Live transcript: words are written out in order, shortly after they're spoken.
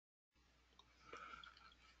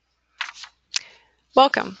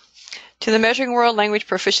Welcome to the Measuring World Language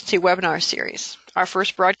Proficiency webinar series. Our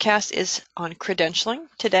first broadcast is on credentialing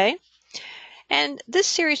today, and this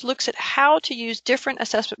series looks at how to use different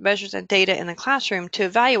assessment measures and data in the classroom to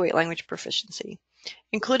evaluate language proficiency,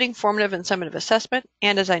 including formative and summative assessment,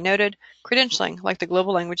 and as I noted, credentialing like the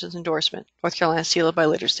Global Languages Endorsement, North Carolina Seal of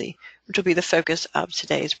Biliteracy, which will be the focus of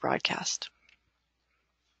today's broadcast.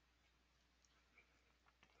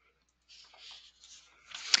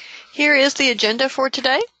 Here is the agenda for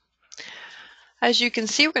today. As you can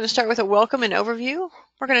see, we're going to start with a welcome and overview.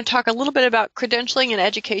 We're going to talk a little bit about credentialing and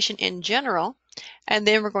education in general, and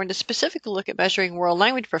then we're going to specifically look at measuring world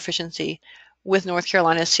language proficiency with North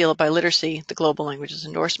Carolina Seal of Biliteracy, the Global Languages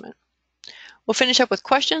Endorsement. We'll finish up with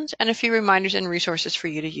questions and a few reminders and resources for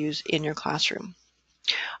you to use in your classroom.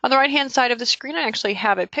 On the right-hand side of the screen, I actually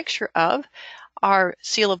have a picture of our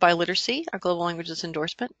Seal of Biliteracy, our Global Languages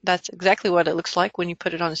Endorsement. That's exactly what it looks like when you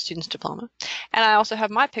put it on a student's diploma. And I also have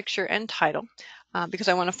my picture and title because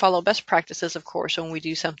I want to follow best practices, of course, when we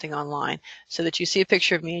do something online so that you see a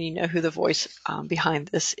picture of me and you know who the voice behind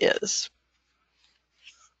this is.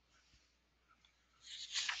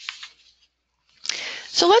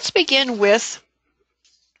 So let's begin with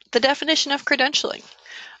the definition of credentialing.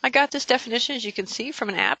 I got this definition, as you can see, from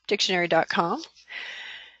an app, dictionary.com.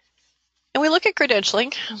 And we look at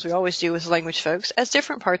credentialing, as we always do with language folks, as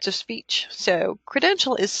different parts of speech. So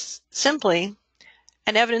credential is simply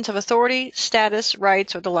an evidence of authority, status,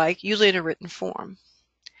 rights, or the like, usually in a written form,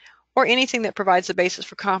 or anything that provides the basis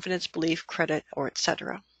for confidence, belief, credit, or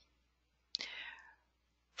etc.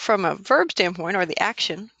 From a verb standpoint, or the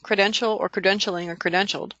action, credential or credentialing or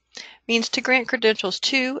credentialed, means to grant credentials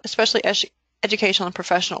to, especially educational and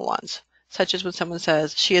professional ones, such as when someone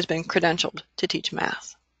says, she has been credentialed to teach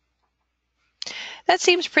math. That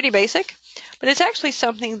seems pretty basic, but it's actually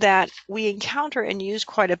something that we encounter and use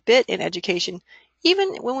quite a bit in education,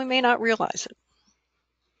 even when we may not realize it.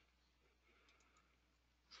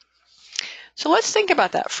 So let's think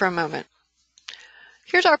about that for a moment.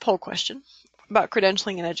 Here's our poll question about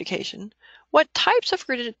credentialing in education. What types of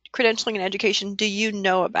credentialing in education do you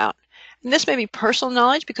know about? And this may be personal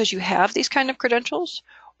knowledge because you have these kind of credentials,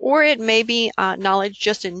 or it may be knowledge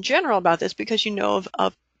just in general about this because you know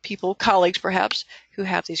of people, colleagues perhaps, who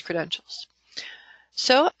have these credentials.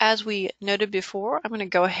 So as we noted before, I'm going to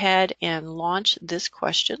go ahead and launch this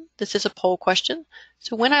question. This is a poll question.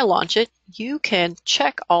 So when I launch it, you can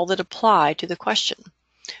check all that apply to the question.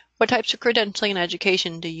 What types of credentialing in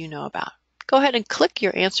education do you know about? Go ahead and click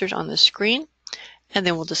your answers on the screen, and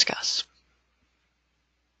then we'll discuss.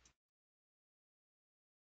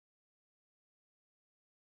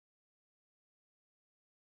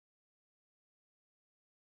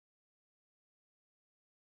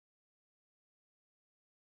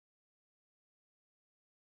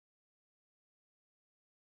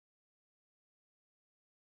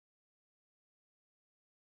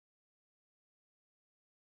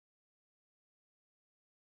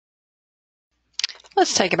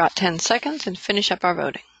 Let's take about 10 seconds and finish up our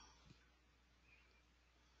voting.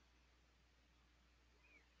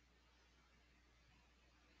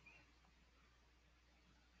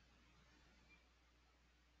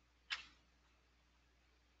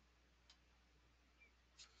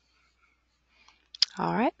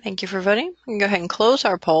 All right, thank you for voting. We can go ahead and close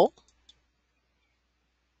our poll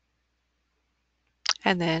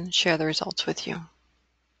and then share the results with you.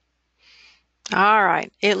 All right,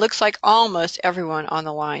 it looks like almost everyone on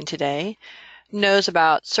the line today knows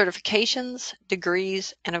about certifications,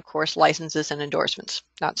 degrees, and of course licenses and endorsements.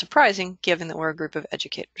 Not surprising given that we're a group of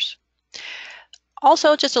educators.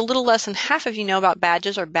 Also, just a little less than half of you know about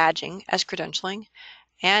badges or badging as credentialing,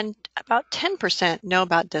 and about 10% know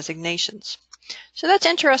about designations. So that's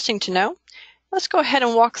interesting to know. Let's go ahead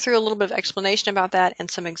and walk through a little bit of explanation about that and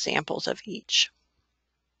some examples of each.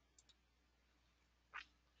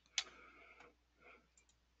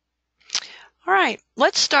 All right,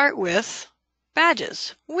 let's start with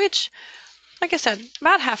badges, which, like I said,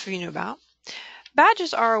 about half of you know about.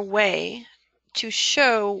 Badges are a way to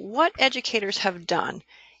show what educators have done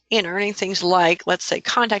in earning things like, let's say,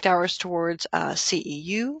 contact hours towards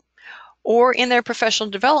CEU, or in their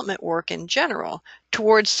professional development work in general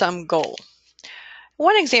towards some goal.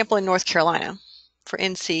 One example in North Carolina for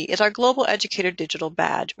NC is our Global Educator Digital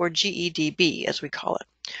Badge, or GEDB as we call it.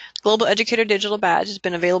 Global Educator Digital Badge has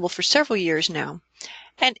been available for several years now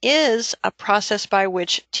and is a process by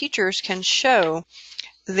which teachers can show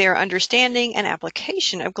their understanding and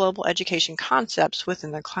application of global education concepts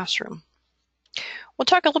within their classroom. We'll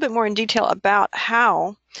talk a little bit more in detail about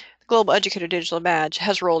how the Global Educator Digital Badge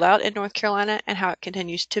has rolled out in North Carolina and how it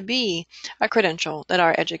continues to be a credential that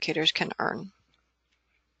our educators can earn.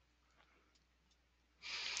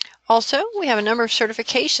 Also, we have a number of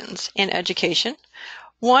certifications in education.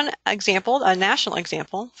 One example, a national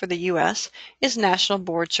example for the U.S., is National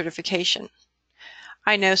Board Certification.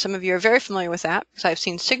 I know some of you are very familiar with that because I've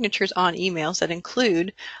seen signatures on emails that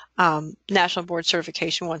include National Board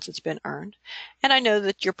Certification once it's been earned. And I know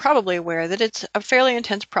that you're probably aware that it's a fairly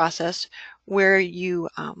intense process where you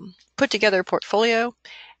put together a portfolio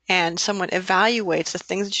and someone evaluates the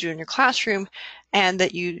things that you do in your classroom and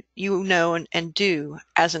that you know and do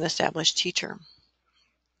as an established teacher.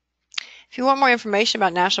 If you want more information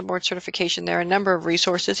about National Board Certification, there are a number of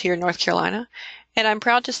resources here in North Carolina, and I'm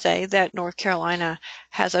proud to say that North Carolina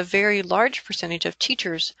has a very large percentage of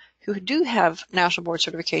teachers who do have National Board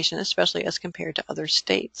Certification, especially as compared to other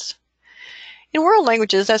states. In world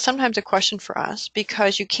languages, that's sometimes a question for us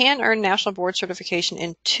because you can earn National Board Certification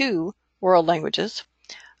in 2 world languages,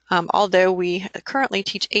 although we currently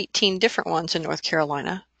teach 18 different ones in North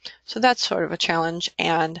Carolina. So that's sort of a challenge,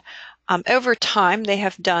 and over time they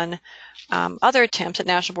have done other attempts at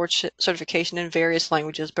National Board Certification in various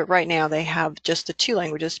languages, but right now they have just the 2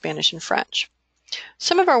 languages, Spanish and French.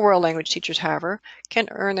 Some of our world language teachers, however, can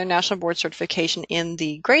earn their National Board Certification in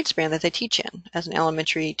the grade span that they teach in, as an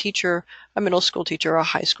elementary teacher, a middle school teacher, or a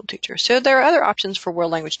high school teacher. So there are other options for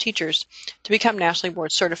world language teachers to become nationally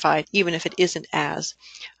board certified, even if it isn't as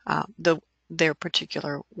their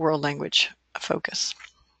particular world language focus.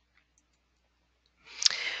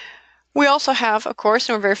 We also have, of course,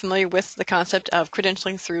 and we're very familiar with the concept of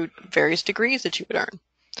credentialing through various degrees that you would earn.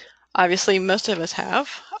 Obviously, most of us have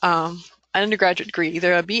an undergraduate degree,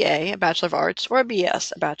 either a BA, a Bachelor of Arts, or a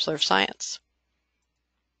BS, a Bachelor of Science.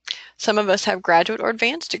 Some of us have graduate or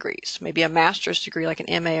advanced degrees, maybe a master's degree like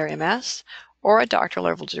an MA or MS, or a doctoral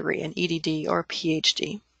level degree, an EDD or a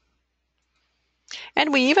PhD.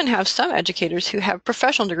 And we even have some educators who have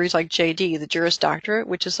professional degrees like JD, the Juris Doctorate,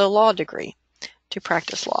 which is a law degree to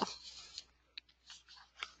practice law.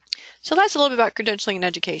 So that's a little bit about credentialing in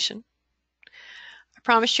education. I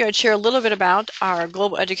promised you I'd share a little bit about our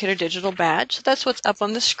Global Educator Digital Badge. So that's what's up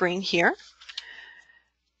on the screen here.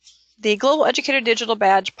 The Global Educator Digital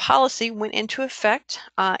Badge policy went into effect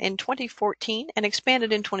in 2014 and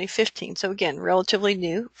expanded in 2015. So again, relatively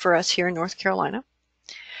new for us here in North Carolina.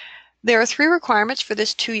 There are 3 requirements for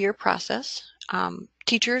this 2-year process.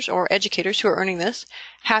 Teachers or educators who are earning this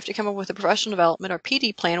have to come up with a professional development or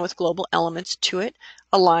PD plan with global elements to it,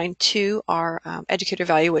 aligned to our educator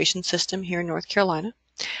evaluation system here in North Carolina.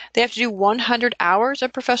 They have to do 100 hours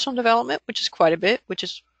of professional development, which is quite a bit, which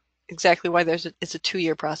is exactly why it's a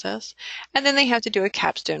 2-year process. And then they have to do a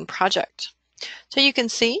capstone project. So you can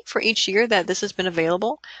see for each year that this has been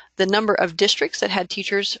available, the number of districts that had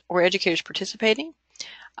teachers or educators participating,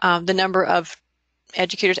 the number of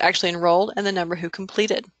educators actually enrolled, and the number who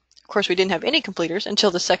completed. Of course, we didn't have any completers until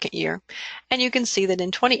the 2nd year. And you can see that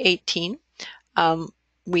in 2018,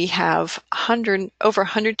 we have over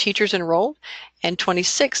 100 teachers enrolled, and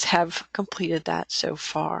 26 have completed that so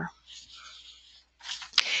far.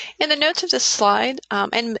 In the notes of this slide,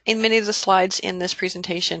 and in many of the slides in this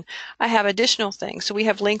presentation, I have additional things. So we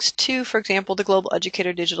have links to, for example, the Global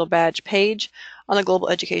Educator Digital Badge page on the Global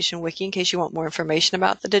Education Wiki in case you want more information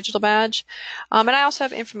about the digital badge. And I also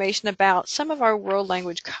have information about some of our world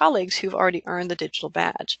language colleagues who've already earned the digital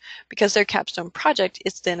badge because their capstone project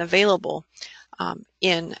is then available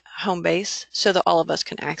in Homebase so that all of us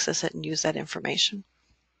can access it and use that information.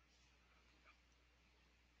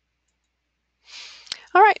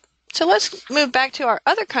 All right. So let's move back to our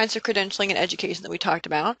other kinds of credentialing and education that we talked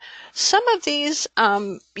about. Some of these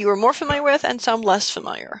you are more familiar with and some less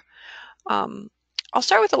familiar. I'll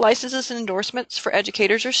start with the licenses and endorsements for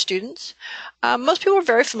educators or students. Most people are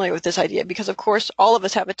very familiar with this idea because, of course, all of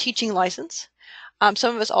us have a teaching license.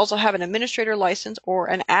 Some of us also have an administrator license or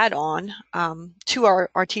an add-on to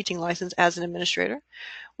our teaching license as an administrator.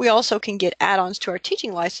 We also can get add-ons to our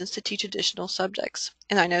teaching license to teach additional subjects.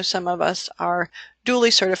 And I know some of us are duly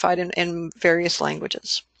certified in various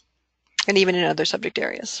languages and even in other subject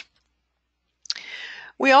areas.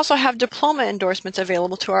 We also have diploma endorsements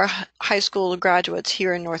available to our high school graduates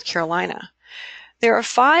here in North Carolina. There are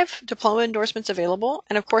 5 diploma endorsements available,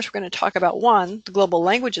 and of course we're going to talk about one, the Global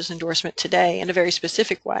Languages Endorsement, today in a very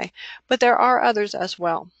specific way, but there are others as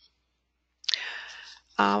well.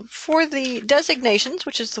 For the designations,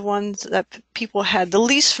 which is the ones that people had the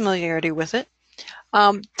least familiarity with it,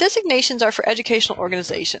 designations are for educational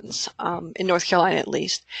organizations, in North Carolina at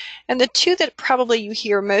least. And the 2 that probably you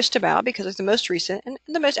hear most about because it's the most recent and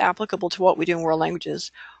the most applicable to what we do in world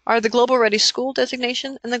languages are the Global Ready School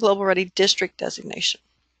designation and the Global Ready District designation.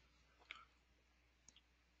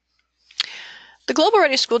 The Global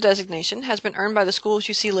Ready School designation has been earned by the schools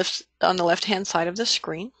you see on the left-hand side of the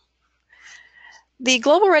screen. The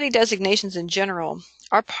Global Ready designations in general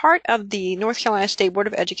are part of the North Carolina State Board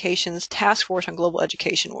of Education's Task Force on Global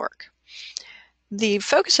Education work. The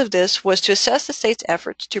focus of this was to assess the state's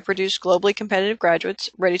efforts to produce globally competitive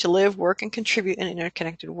graduates ready to live, work, and contribute in an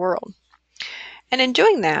interconnected world. And in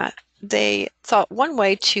doing that, they thought one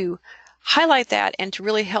way to highlight that and to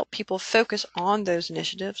really help people focus on those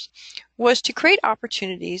initiatives was to create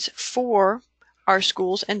opportunities for our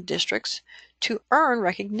schools and districts to earn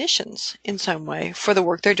recognitions in some way for the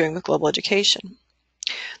work they're doing with global education.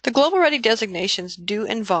 The Global Ready designations do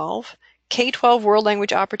involve K-12 world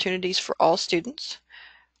language opportunities for all students.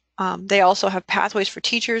 They also have pathways for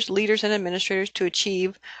teachers, leaders, and administrators to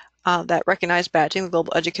achieve that recognized badging, the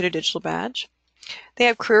Global Educator Digital Badge. They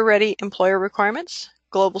have career-ready employer requirements,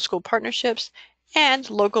 global school partnerships, and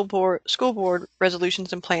local school board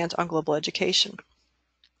resolutions and plans on global education.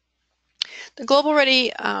 The Global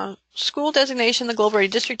Ready School designation, the Global Ready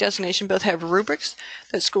District designation both have rubrics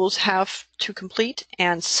that schools have to complete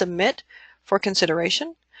and submit for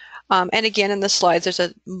consideration. And again, in the slides,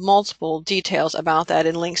 there's multiple details about that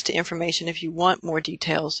and links to information if you want more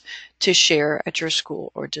details to share at your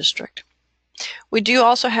school or district. We do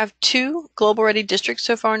also have 2 Global Ready districts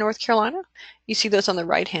so far in North Carolina. You see those on the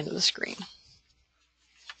right hand of the screen.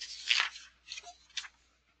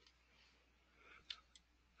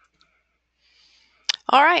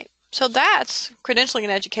 All right, so that's credentialing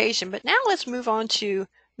and education, but now let's move on to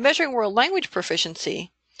measuring world language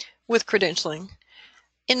proficiency with credentialing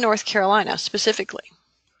in North Carolina specifically.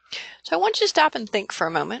 So I want you to stop and think for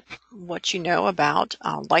a moment what you know about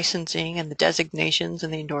licensing and the designations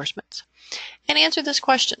and the endorsements, and answer this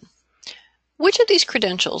question. Which of these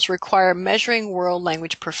credentials require measuring world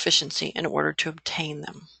language proficiency in order to obtain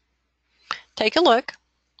them? Take a look,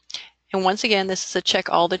 and once again, this is a check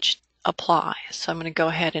all that apply. So I'm going to go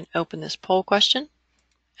ahead and open this poll question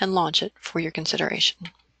and launch it for your consideration.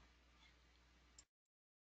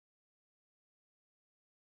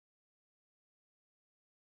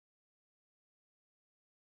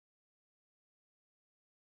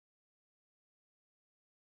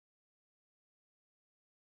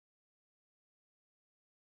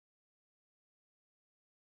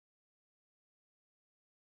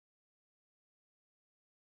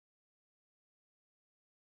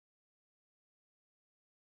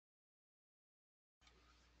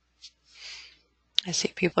 I see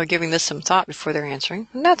people are giving this some thought before they're answering,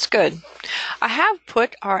 and that's good. I have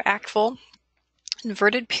put our ACTFL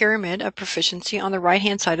inverted pyramid of proficiency on the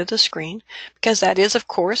right-hand side of the screen, because that is, of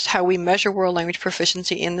course, how we measure world language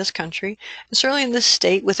proficiency in this country, and certainly in this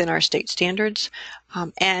state within our state standards,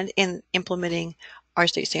 and in implementing our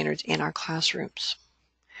state standards in our classrooms.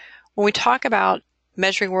 When we talk about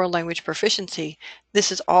measuring world language proficiency,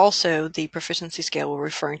 this is also the proficiency scale we're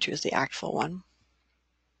referring to as the ACTFL one.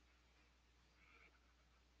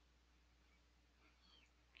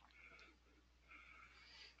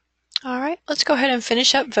 All right, let's go ahead and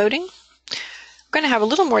finish up voting. We're going to have a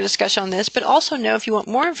little more discussion on this, but also know if you want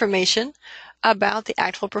more information about the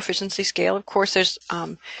ACTFL proficiency scale. Of course, there's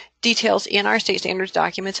details in our state standards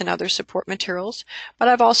documents and other support materials, but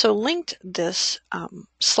I've also linked this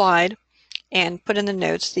slide and put in the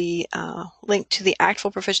notes the link to the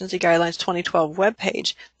ACTFL Proficiency Guidelines 2012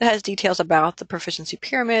 webpage that has details about the proficiency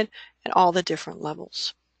pyramid and all the different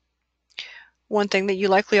levels. One thing that you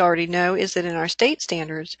likely already know is that in our state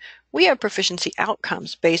standards, we have proficiency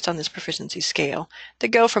outcomes based on this proficiency scale that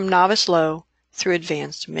go from novice low through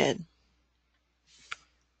advanced mid.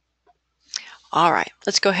 All right,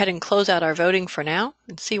 let's go ahead and close out our voting for now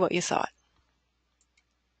and see what you thought.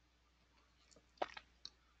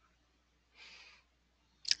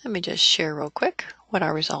 Let me just share real quick what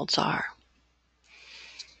our results are.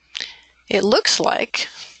 It looks like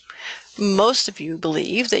most of you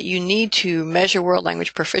believe that you need to measure world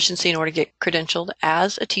language proficiency in order to get credentialed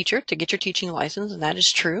as a teacher, to get your teaching license, and that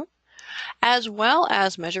is true, as well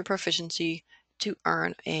as measure proficiency to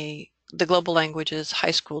earn the Global Languages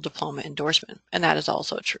High School Diploma Endorsement, and that is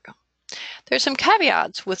also true. There's some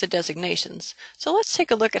caveats with the designations, so let's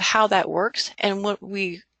take a look at how that works and what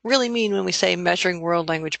we really mean when we say measuring world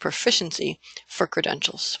language proficiency for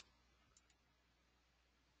credentials.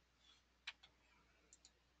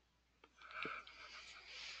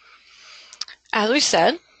 As we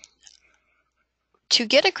said, to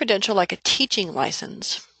get a credential like a teaching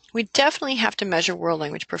license, we definitely have to measure world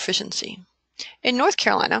language proficiency. In North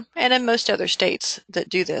Carolina, and in most other states that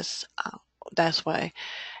do this that way,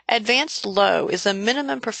 advanced low is the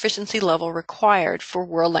minimum proficiency level required for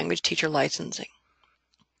world language teacher licensing.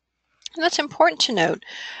 And that's important to note,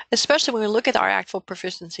 especially when we look at our ACTFL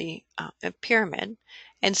proficiency pyramid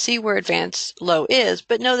and see where advanced low is,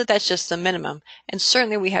 but know that that's just the minimum. And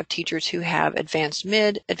certainly we have teachers who have advanced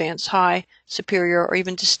mid, advanced high, superior, or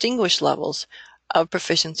even distinguished levels of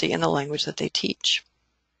proficiency in the language that they teach.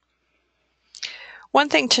 One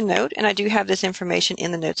thing to note, and I do have this information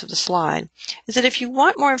in the notes of the slide, is that if you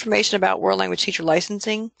want more information about World Language Teacher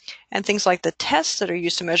licensing and things like the tests that are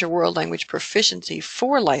used to measure World Language proficiency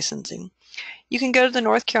for licensing, you can go to the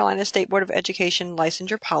North Carolina State Board of Education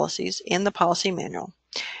licensure policies in the policy manual.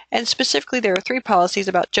 And specifically, there are 3 policies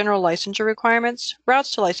about general licensure requirements,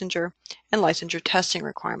 routes to licensure, and licensure testing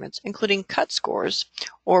requirements, including cut scores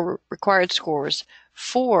or required scores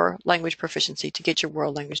for language proficiency to get your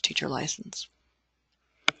World Language Teacher license.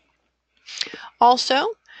 Also,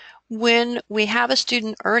 when we have a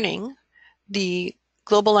student earning the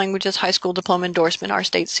Global Languages High School Diploma Endorsement, our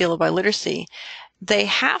state seal of biliteracy, they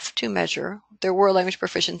have to measure their world language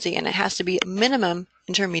proficiency, and it has to be minimum,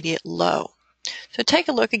 intermediate, low. So take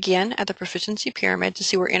a look again at the proficiency pyramid to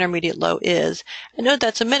see where intermediate low is, and note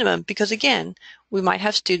that's a minimum because, again, we might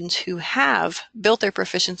have students who have built their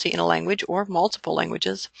proficiency in a language or multiple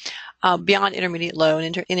languages beyond intermediate low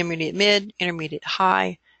and intermediate mid, intermediate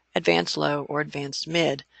high, advanced low, or advanced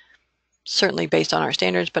mid, certainly based on our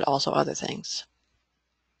standards, but also other things.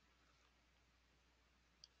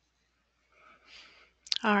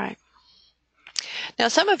 All right. Now,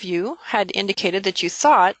 some of you had indicated that you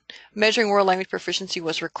thought measuring world language proficiency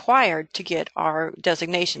was required to get our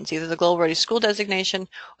designations, either the Global Ready School designation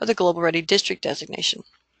or the Global Ready District designation.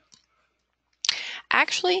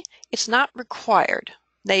 Actually, it's not required.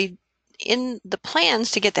 In the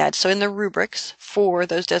plans to get that, so in the rubrics for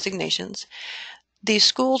those designations, these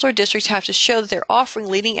schools or districts have to show that they're offering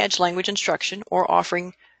leading edge language instruction or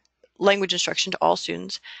offering language instruction to all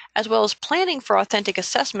students, as well as planning for authentic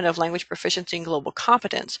assessment of language proficiency and global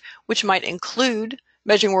competence, which might include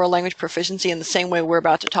measuring world language proficiency in the same way we're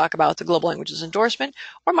about to talk about the Global Languages Endorsement,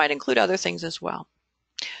 or might include other things as well.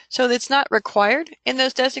 So it's not required in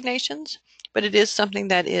those designations, but it is something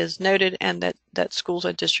that is noted and that schools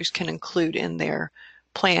and districts can include in their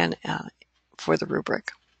plan for the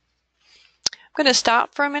rubric. I'm going to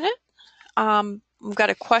stop for a minute. We've got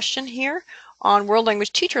a question here on World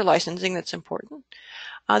Language Teacher licensing that's important.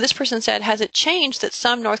 This person said, has it changed that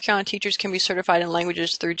some North Carolina teachers can be certified in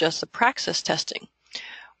languages through just the praxis testing?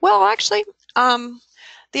 Well, actually, the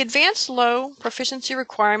advanced low proficiency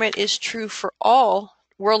requirement is true for all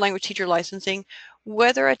World Language Teacher licensing,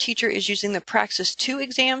 whether a teacher is using the Praxis 2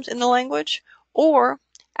 exams in the language or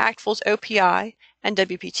ACTFL's OPI and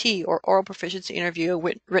WPT, or Oral Proficiency Interview,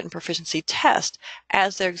 Written Proficiency Test,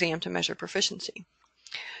 as their exam to measure proficiency.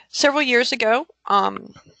 Several years ago,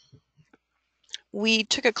 we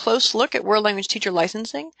took a close look at World Language Teacher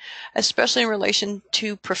licensing, especially in relation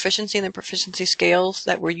to proficiency and the proficiency scales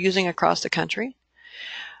that we're using across the country.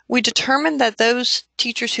 We determined that those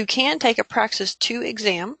teachers who can take a Praxis 2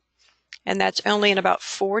 exam, and that's only in about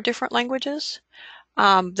 4 different languages,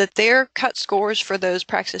 that their cut scores for those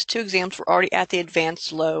Praxis 2 exams were already at the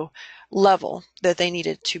advanced low level that they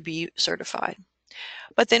needed to be certified.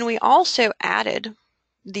 But then we also added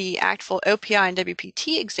the ACTFL OPI and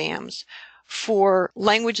WPT exams for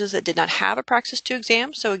languages that did not have a Praxis 2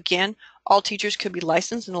 exam. So again, all teachers could be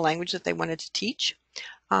licensed in the language that they wanted to teach.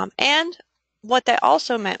 And what that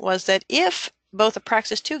also meant was that if both a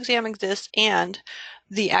Praxis 2 exam exists and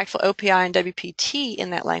the ACTFL OPI and WPT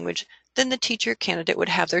in that language, then the teacher candidate would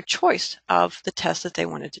have their choice of the test that they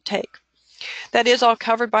wanted to take. That is all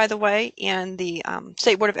covered, by the way, in the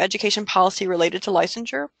State Board of Education policy related to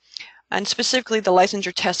licensure, and specifically the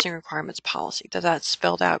licensure testing requirements policy. That's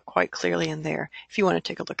spelled out quite clearly in there if you want to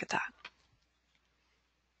take a look at that.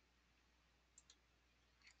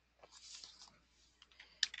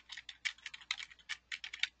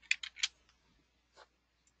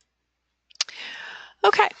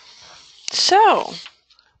 Okay, so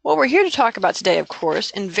what we're here to talk about today, of course,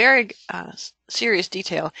 in very serious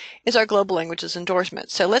detail, is our Global Languages Endorsement.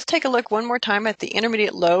 So let's take a look one more time at the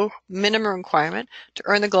intermediate low minimum requirement to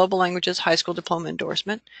earn the Global Languages High School Diploma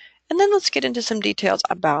Endorsement, and then let's get into some details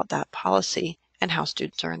about that policy and how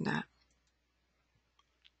students earn that.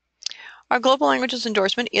 Our Global Languages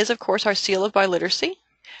Endorsement is, of course, our seal of biliteracy.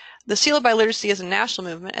 The seal of biliteracy is a national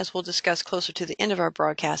movement, as we'll discuss closer to the end of our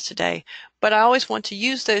broadcast today, but I always want to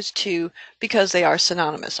use those two because they are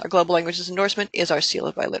synonymous. Our Global Languages Endorsement is our seal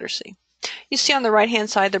of biliteracy. You see on the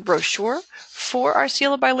right-hand side the brochure for our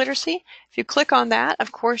seal of biliteracy. If you click on that,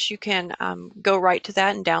 of course, you can go right to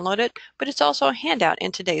that and download it, but it's also a handout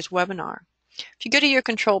in today's webinar. If you go to your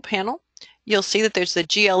control panel, you'll see that there's the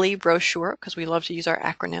GLE brochure, because we love to use our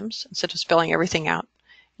acronyms instead of spelling everything out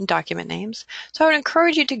in document names. So I would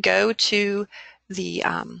encourage you to go to the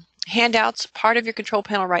handouts part of your control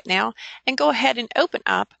panel right now and go ahead and open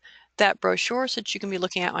up that brochure so that you can be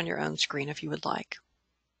looking at on your own screen if you would like.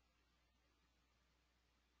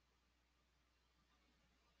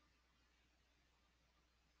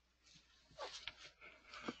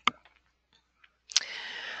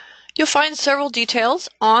 You'll find several details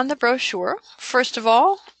on the brochure. First of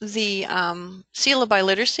all, the seal of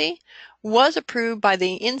biliteracy was approved by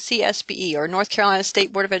the NCSBE, or North Carolina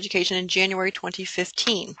State Board of Education, in January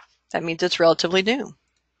 2015. That means it's relatively new.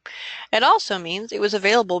 It also means it was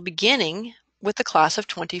available beginning with the class of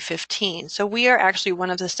 2015. So we are actually one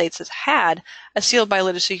of the states that's had a seal of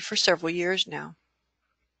biliteracy for several years now.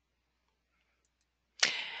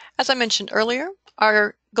 As I mentioned earlier,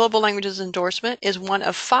 our Global Languages Endorsement is one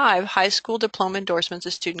of 5 high school diploma endorsements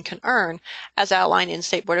a student can earn, as outlined in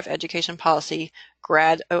State Board of Education Policy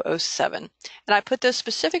Grad 007. And I put those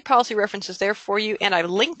specific policy references there for you, and I've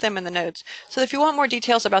linked them in the notes. So if you want more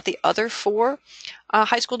details about the other 4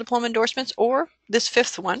 high school diploma endorsements, or this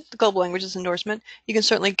 5th one, the Global Languages Endorsement, you can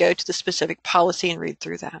certainly go to the specific policy and read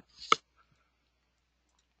through that.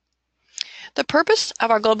 The purpose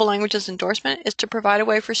of our Global Languages Endorsement is to provide a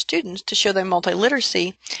way for students to show their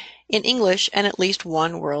multiliteracy in English and at least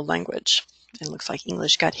one world language. It looks like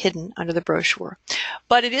English got hidden under the brochure.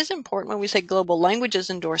 But it is important when we say Global Languages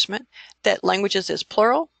Endorsement that languages is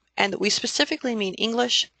plural and that we specifically mean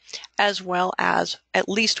English as well as at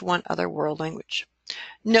least one other world language.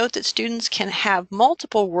 Note that students can have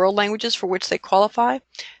multiple world languages for which they qualify,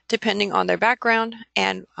 depending on their background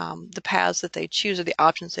and the paths that they choose or the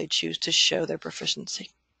options they choose to show their proficiency.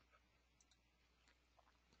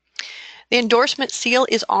 The endorsement seal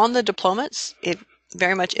is on the diplomas. It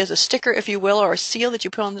very much is a sticker, if you will, or a seal that you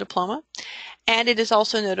put on the diploma. And it is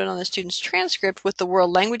also noted on the student's transcript with the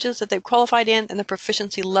world languages that they've qualified in and the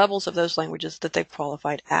proficiency levels of those languages that they've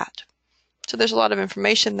qualified at. So there's a lot of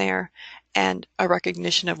information there and a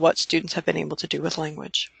recognition of what students have been able to do with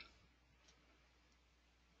language.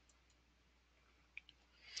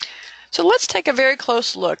 So let's take a very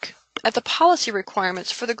close look at the policy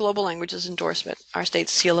requirements for the Global Languages Endorsement, our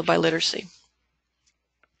state's seal of biliteracy.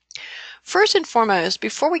 First and foremost,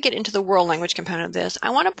 before we get into the world language component of this,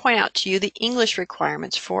 I want to point out to you the English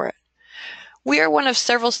requirements for it. We are one of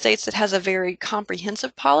several states that has a very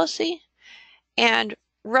comprehensive policy and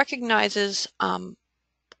recognizes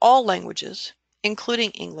all languages,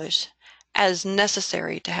 including English, as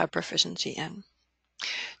necessary to have proficiency in.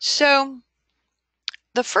 So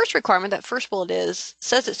the first requirement, that first bullet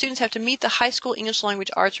says that students have to meet the high school English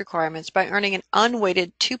language arts requirements by earning an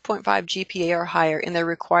unweighted 2.5 GPA or higher in their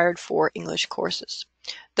required 4 English courses.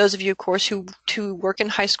 Those of you, of course, who work in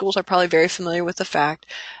high schools are probably very familiar with the fact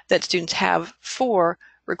that students have 4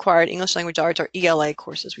 required English language arts, or ELA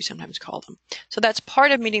courses, we sometimes call them. So that's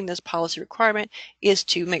part of meeting this policy requirement, is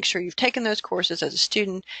to make sure you've taken those courses as a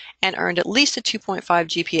student and earned at least a 2.5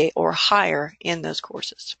 GPA or higher in those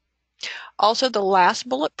courses. Also, the last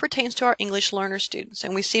bullet pertains to our English learner students,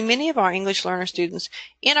 and we see many of our English learner students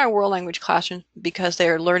in our world language classroom because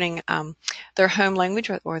they're learning their home language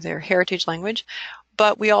or their heritage language,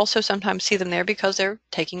 but we also sometimes see them there because they're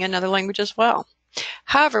taking another language as well.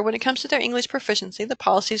 However, when it comes to their English proficiency, the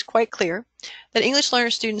policy is quite clear that English learner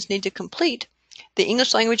students need to complete the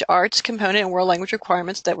English language arts component and world language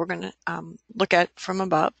requirements that we're going to look at from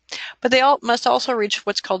above, but they must also reach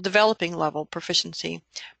what's called developing level proficiency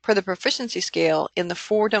per the proficiency scale in the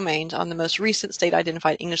 4 domains on the most recent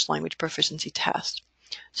state-identified English language proficiency test.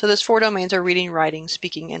 So those 4 domains are reading, writing,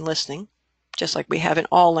 speaking, and listening, just like we have in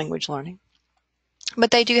all language learning.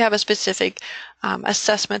 But they do have a specific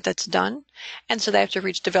assessment that's done, and so they have to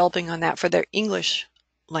reach developing on that for their English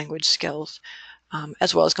language skills,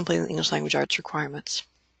 as well as completing the English language arts requirements.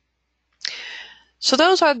 So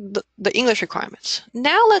those are the English requirements.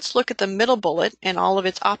 Now let's look at the middle bullet and all of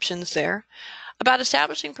its options there about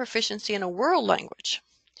establishing proficiency in a world language.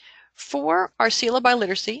 For our seal of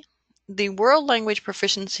biliteracy, the world language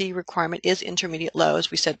proficiency requirement is intermediate low,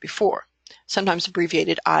 as we said before, sometimes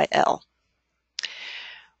abbreviated IL.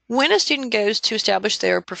 When a student goes to establish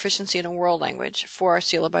their proficiency in a world language for our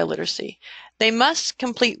seal of biliteracy, they must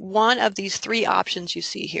complete one of these 3 options you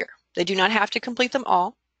see here. They do not have to complete them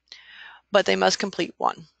all, but they must complete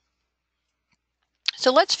one.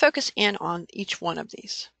 So let's focus in on each one of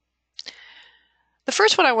these. The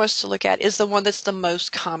first one I want us to look at is the one that's the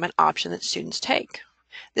most common option that students take.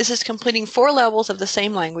 This is completing 4 levels of the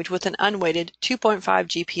same language with an unweighted 2.5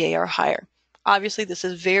 GPA or higher. Obviously, this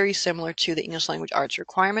is very similar to the English language arts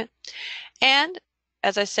requirement. And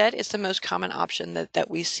as I said, it's the most common option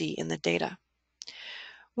that we see in the data.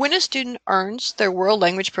 When a student earns their world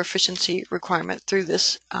language proficiency requirement through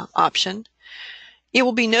this option, It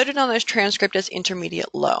will be noted on those transcripts as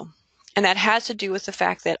intermediate low. And that has to do with the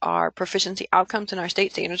fact that our proficiency outcomes and our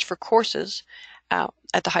state standards for courses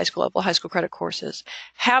at the high school level, high school credit courses,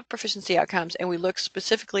 have proficiency outcomes, and we look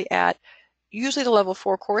specifically at usually the level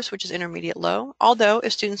 4 course, which is intermediate low, although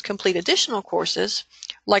if students complete additional courses,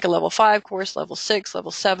 like a level 5 course, level 6,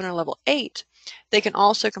 level 7, or level 8, they can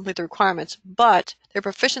also complete the requirements, but their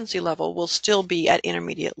proficiency level will still be at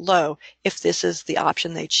intermediate low if this is the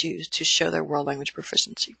option they choose to show their world language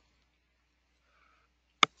proficiency.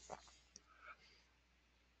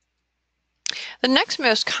 The next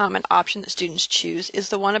most common option that students choose is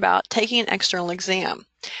the one about taking an external exam.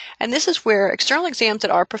 And this is where external exams that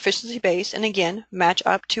are proficiency-based, and again, match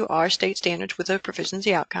up to our state standards with the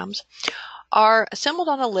proficiency outcomes, are assembled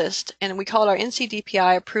on a list, and we call it our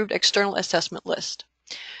NCDPI Approved External Assessment List.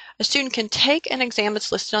 A student can take an exam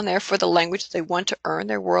that's listed on there for the language that they want to earn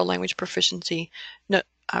their world language proficiency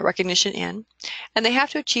recognition in, and they have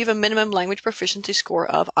to achieve a minimum language proficiency score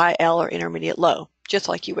of IL or intermediate low, just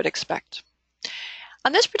like you would expect.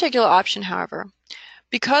 On this particular option, however,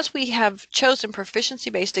 because we have chosen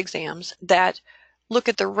proficiency-based exams that look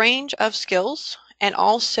at the range of skills and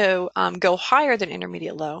also go higher than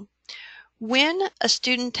intermediate low, when a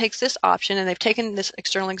student takes this option and they've taken this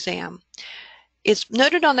external exam, it's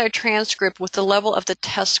noted on their transcript with the level of the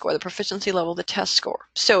test score, the proficiency level of the test score.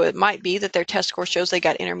 So it might be that their test score shows they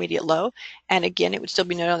got intermediate low, and again, it would still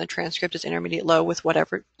be noted on the transcript as intermediate low with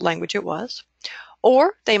whatever language it was.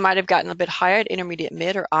 Or they might have gotten a bit higher at intermediate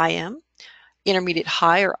mid or IM, intermediate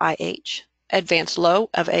high or IH, advanced low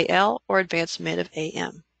of AL, or advanced mid of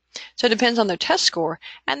AM. So it depends on their test score,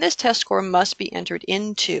 and this test score must be entered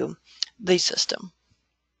into the system.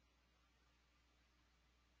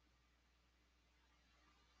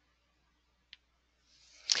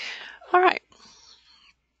 All right.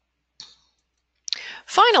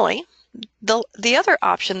 Finally, the other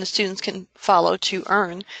option the students can follow to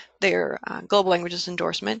earn their Global Languages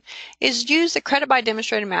Endorsement is use the Credit by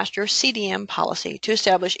Demonstrated Master, CDM policy, to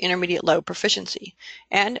establish intermediate low proficiency.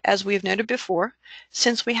 And as we've noted before,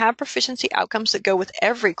 since we have proficiency outcomes that go with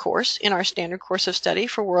every course in our standard course of study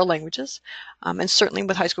for world languages, and certainly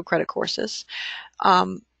with high school credit courses,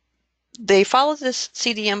 they follow this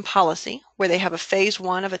CDM policy where they have a phase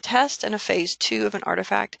 1 of a test and a phase 2 of an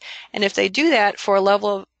artifact. And if they do that for a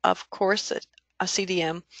level of course, a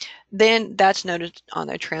CDM, then that's noted on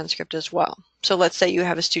their transcript as well. So let's say you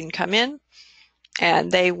have a student come in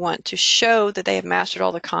and they want to show that they have mastered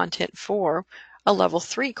all the content for a level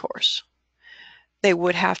 3 course. They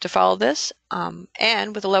would have to follow this,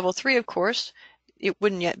 and with a level 3, of course, it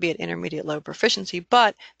wouldn't yet be at intermediate low proficiency,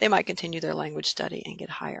 but they might continue their language study and get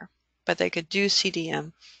higher. But they could do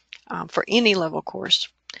CDM for any level course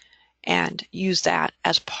and use that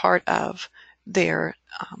as part of their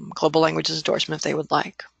Global Languages Endorsement if they would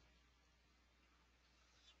like.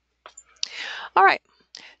 All right,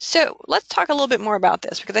 so let's talk a little bit more about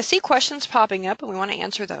this because I see questions popping up and we want to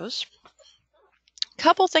answer those. A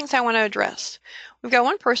couple things I want to address. We've got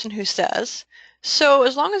one person who says, so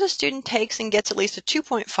as long as a student takes and gets at least a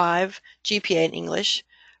 2.5 GPA in English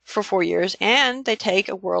for 4 years and they take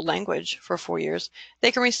a world language for 4 years,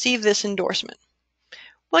 they can receive this endorsement.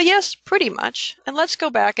 Well, yes, pretty much. And let's go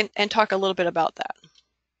back and talk a little bit about that.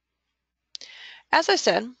 As I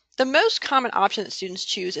said, the most common option that students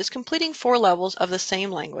choose is completing 4 levels of the same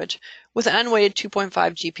language with an unweighted 2.5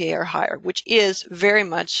 GPA or higher, which is very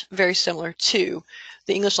similar to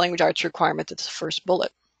the English language arts requirement that's the first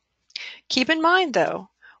bullet. Keep in mind, though,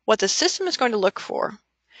 what the system is going to look for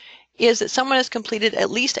is that someone has completed at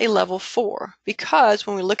least a level 4, because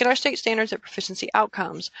when we look at our state standards at proficiency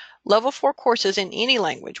outcomes, level 4 courses in any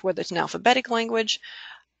language, whether it's an alphabetic language,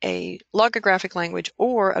 a logographic language,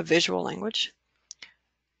 or a visual language,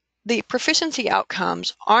 the proficiency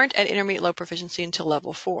outcomes aren't at intermediate low proficiency until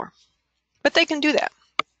level 4. But they can do that.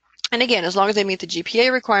 And again, as long as they meet the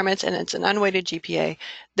GPA requirements and it's an unweighted GPA,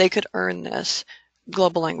 they could earn this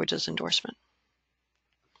Global Languages Endorsement.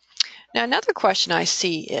 Now, another question I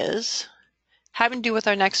see is having to do with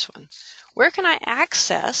our next one. Where can I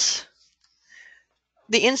access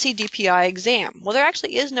the NCDPI exam? Well, there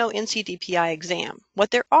actually is no NCDPI exam.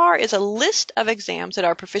 What there are is a list of exams that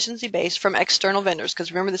are proficiency-based from external vendors,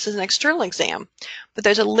 because remember, this is an external exam, but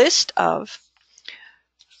there's a list of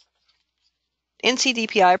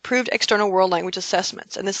NCDPI approved external world language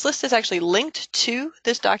assessments. And this list is actually linked to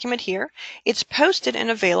this document here. It's posted and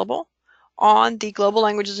available on the Global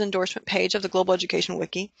Languages Endorsement page of the Global Education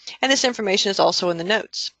Wiki, and this information is also in the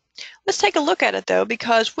notes. Let's take a look at it, though,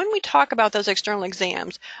 because when we talk about those external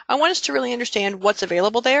exams, I want us to really understand what's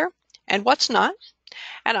available there and what's not.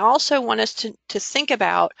 And I also want us to think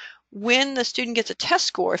about when the student gets a test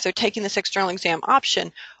score, if they're taking this external exam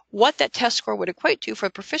option, what that test score would equate to for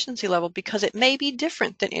a proficiency level, because it may be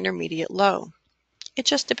different than intermediate low. It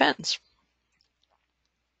just depends.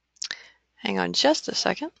 Hang on just a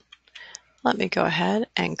second. Let me go ahead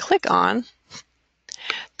and click on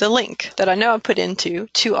the link that I know I put into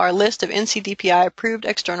to our list of NCDPI approved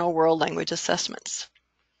external world language assessments.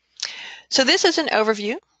 So this is an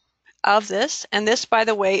overview of this, and this, by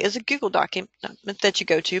the way, is a Google document that you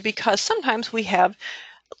go to, because sometimes we have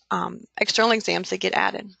external exams that get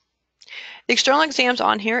added. The external exams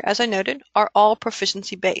on here, as I noted, are all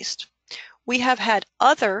proficiency based. We have had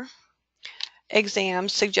other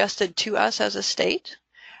exams suggested to us as a state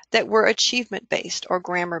that were achievement based or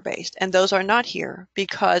grammar based, and those are not here,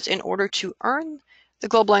 because in order to earn the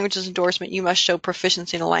Global Languages Endorsement, you must show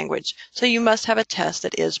proficiency in a language. So you must have a test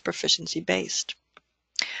that is proficiency based.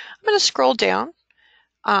 I'm going to scroll down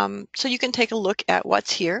so you can take a look at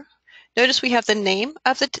what's here. Notice we have the name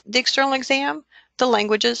of the external exam, the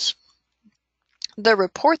languages, the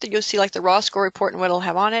report that you'll see, like the raw score report and what it'll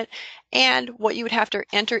have on it, and what you would have to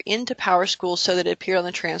enter into PowerSchool so that it appeared on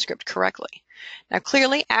the transcript correctly. Now,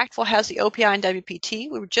 clearly, ACTFL has the OPI and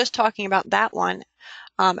WPT. We were just talking about that one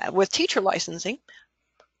with teacher licensing.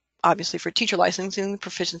 Obviously, for teacher licensing, the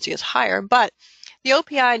proficiency is higher, but the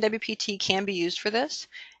OPI and WPT can be used for this.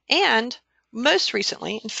 And most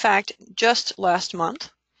recently, in fact, just last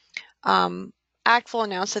month, ACTFL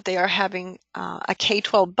announced that they are having a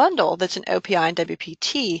K-12 bundle that's an OPI and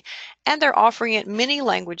WPT, and they're offering it many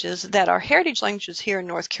languages that are heritage languages here in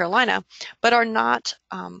North Carolina, but are not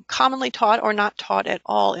commonly taught or not taught at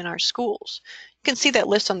all in our schools. You can see that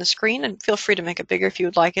list on the screen, and feel free to make it bigger if you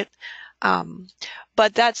would like it.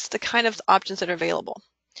 But that's the kind of options that are available.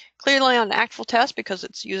 Clearly on an ACTFL test, because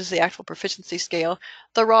it uses the ACTFL proficiency scale,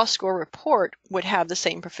 the raw score report would have the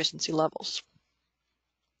same proficiency levels.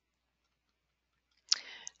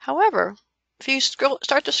 However, if you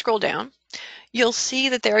start to scroll down, you'll see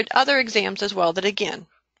that there are other exams as well that, again,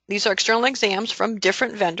 these are external exams from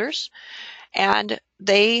different vendors, and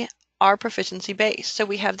they are proficiency based. So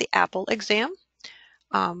we have the APPLE exam,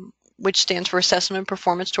 which stands for Assessment and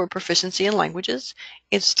Performance Toward Proficiency in Languages.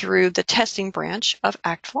 It's through the testing branch of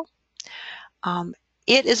ACTFL.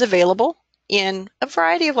 It is available in a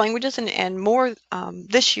variety of languages and more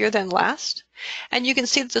this year than last. And you can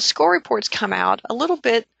see that the score reports come out a little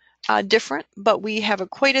bit different, but we have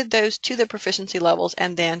equated those to the proficiency levels,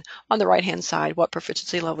 and then on the right-hand side, what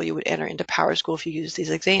proficiency level you would enter into PowerSchool if you use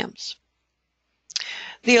these exams.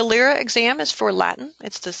 The ALIRA exam is for Latin.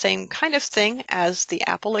 It's the same kind of thing as the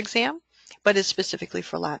APPLE exam, but it's specifically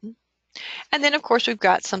for Latin. And then, of course, we've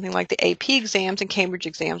got something like the AP exams and Cambridge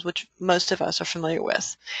exams, which most of us are familiar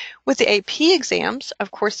with. With the AP exams,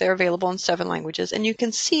 of course, they're available in 7 languages, and you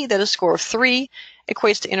can see that a score of 3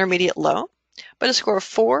 equates to intermediate low, but a score of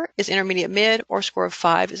 4 is intermediate mid, or a score of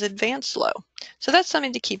 5 is advanced low. So that's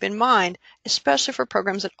something to keep in mind, especially for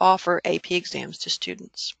programs that offer AP exams to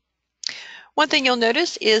students. One thing you'll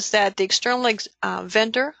notice is that the external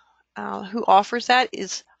vendor who offers that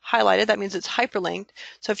is highlighted. That means it's hyperlinked.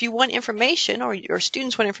 So if you want information, or your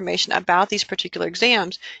students want information about these particular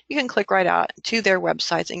exams, you can click right out to their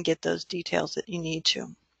websites and get those details that you need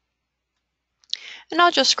to. And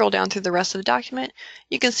I'll just scroll down through the rest of the document.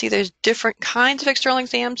 You can see there's different kinds of external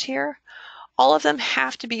exams here. All of them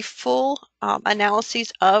have to be full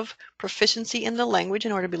analyses of proficiency in the language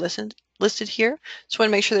in order to be listed here. So we want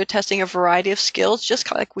to make sure they're testing a variety of skills,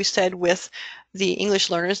 just like we said with the English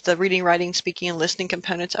learners, the reading, writing, speaking, and listening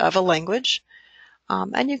components of a language.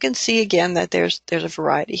 And you can see again that there's a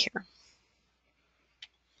variety here.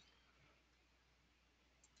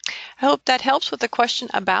 I hope that helps with the question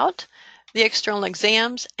about the external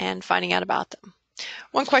exams and finding out about them.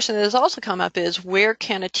 One question that has also come up is, where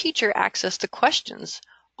can a teacher access the questions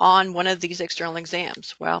on one of these external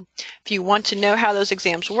exams? Well, if you want to know how those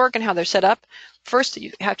exams work and how they're set up, first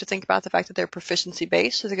you have to think about the fact that they're proficiency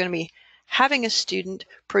based. So they're going to be having a student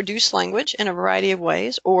produce language in a variety of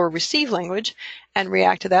ways, or receive language and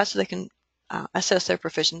react to that so they can assess their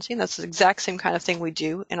proficiency. And that's the exact same kind of thing we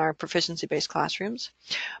do in our proficiency-based classrooms.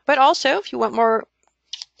 But also, if you want more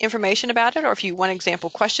information about it, or if you want example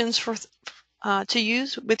questions to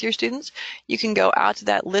use with your students, you can go out to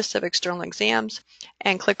that list of external exams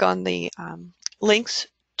and click on the links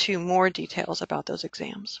to more details about those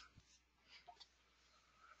exams.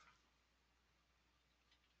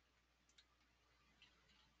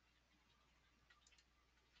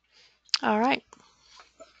 All right.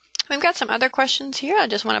 We've got some other questions here. I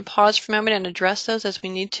just want to pause for a moment and address those as we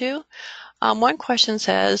need to. One question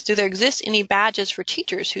says, do there exist any badges for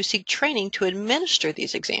teachers who seek training to administer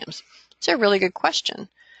these exams? It's a really good question.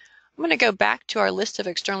 I'm going to go back to our list of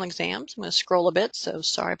external exams. I'm going to scroll a bit, so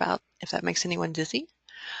sorry about if that makes anyone dizzy.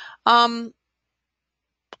 The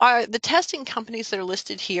testing companies that are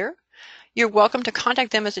listed here, you're welcome to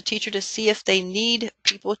contact them as a teacher to see if they need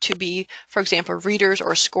people to be, for example, readers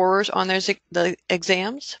or scorers on the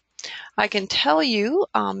exams. I can tell you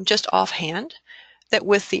just offhand that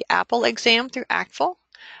with the Apple exam through ACTFL,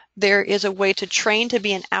 there is a way to train to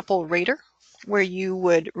be an Apple rater where you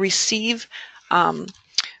would receive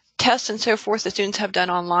tests and so forth that students have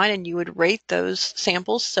done online, and you would rate those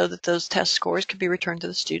samples so that those test scores could be returned to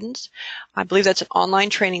the students. I believe that's an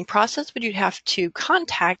online training process, but you'd have to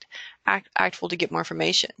contact ACTFL to get more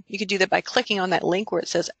information. You could do that by clicking on that link where it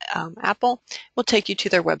says Apple. It will take you to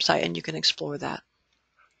their website and you can explore that.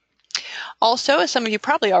 Also, as some of you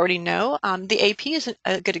probably already know, the AP is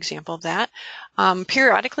a good example of that.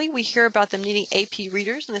 Periodically, we hear about them needing AP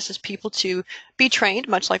readers, and this is people to be trained,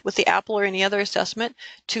 much like with the Apple or any other assessment,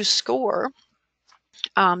 to score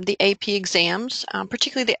the AP exams,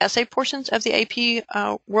 particularly the essay portions of the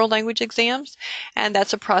AP World Language exams, and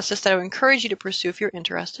that's a process that I would encourage you to pursue if you're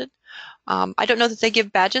interested. I don't know that they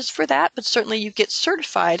give badges for that, but certainly you get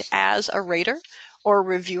certified as a rater or a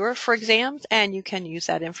reviewer for exams, and you can use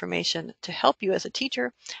that information to help you as a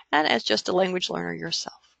teacher and as just a language learner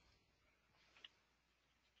yourself.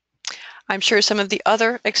 I'm sure some of the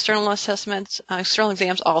other external assessments, external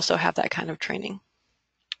exams also have that kind of training.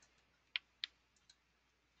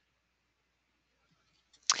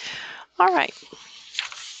 All right.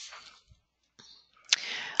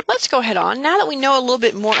 Let's go ahead on. Now that we know a little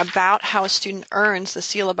bit more about how a student earns the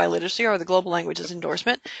Seal of Biliteracy or the Global Languages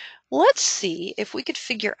Endorsement, let's see if we could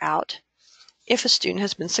figure out if a student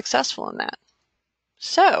has been successful in that.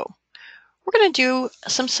 So we're going to do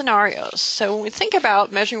some scenarios. So when we think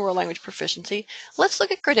about measuring world language proficiency, let's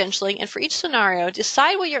look at credentialing, and for each scenario,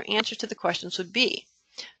 decide what your answers to the questions would be.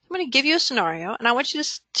 I'm going to give you a scenario, and I want you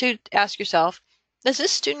to ask yourself, does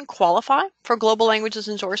this student qualify for Global Languages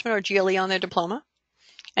Endorsement or GLE on their diploma?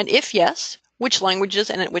 And if yes, which languages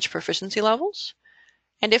and at which proficiency levels?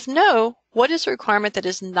 And if no, what is the requirement that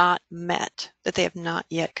is not met, that they have not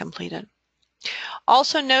yet completed?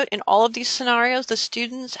 Also note, in all of these scenarios, the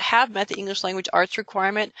students have met the English language arts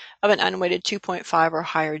requirement of an unweighted 2.5 or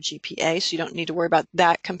higher GPA, so you don't need to worry about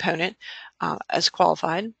that component as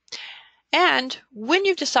qualified. And when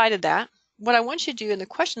you've decided that, what I want you to do in the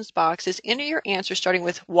questions box is enter your answer starting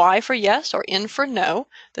with Y for yes or N for no,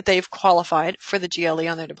 that they've qualified for the GLE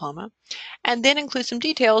on their diploma, and then include some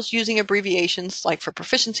details using abbreviations like for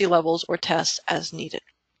proficiency levels or tests as needed.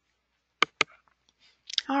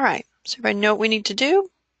 All right, so everybody know what we need to do?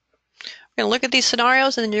 We're going to look at these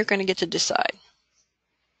scenarios and then you're going to get to decide.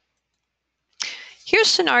 Here's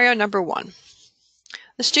scenario number 1.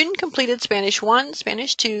 The student completed Spanish 1,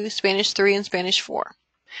 Spanish 2, Spanish 3, and Spanish 4.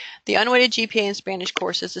 The unweighted GPA in Spanish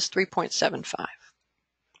courses is 3.75.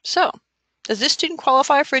 So, does this student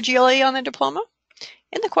qualify for a GLE on their diploma?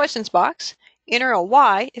 In the questions box, enter a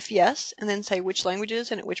Y if yes, and then say which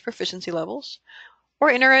languages and at which proficiency levels, or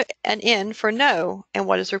enter an N for no and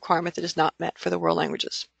what is the requirement that is not met for the world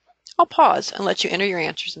languages. I'll pause and let you enter your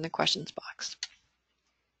answers in the questions box.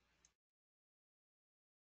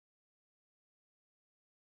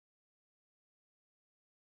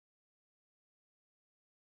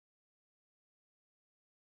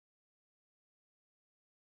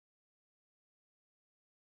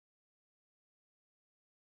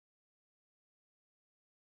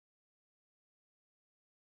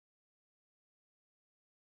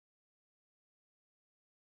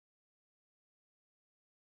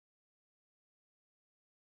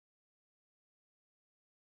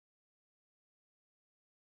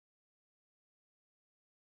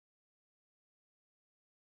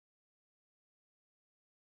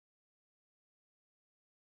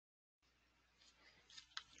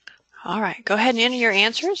 All right, go ahead and enter your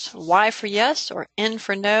answers, Y for yes or N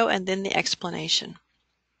for no, and then the explanation.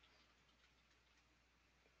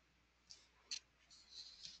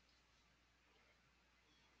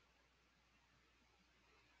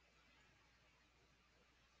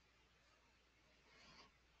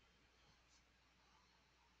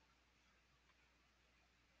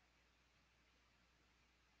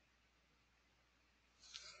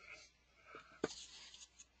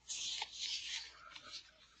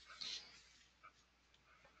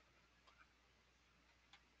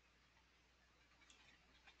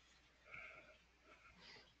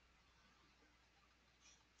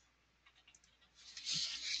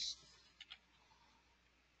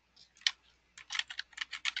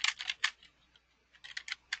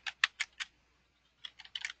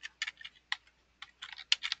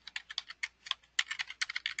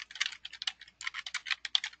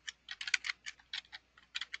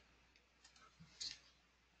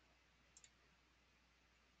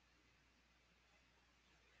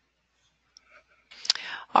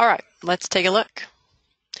 All right, let's take a look.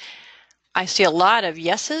 I see a lot of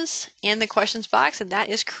yeses in the questions box, and that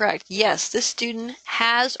is correct. Yes, this student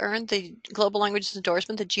has earned the Global Languages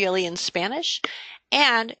Endorsement, the GLE in Spanish,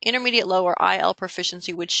 and intermediate low or IL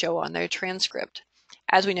proficiency would show on their transcript.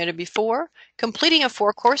 As we noted before, completing a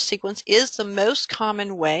 4-course sequence is the most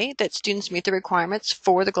common way that students meet the requirements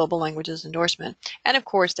for the Global Languages Endorsement. And of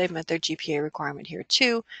course, they've met their GPA requirement here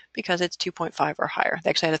too, because it's 2.5 or higher. They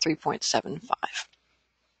actually had a 3.75.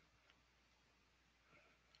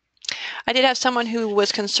 I did have someone who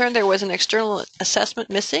was concerned there was an external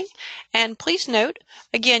assessment missing. And please note,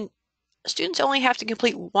 again, students only have to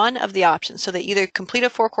complete one of the options. So they either complete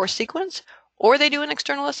a 4-course sequence, or they do an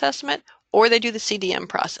external assessment, or they do the CDM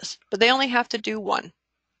process. But they only have to do one.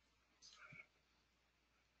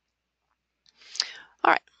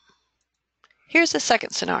 All right. Here's the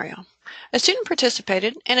second scenario. A student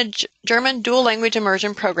participated in a German dual language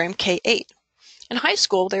immersion program K-8. In high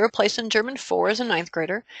school, they were placed in German 4 as a 9th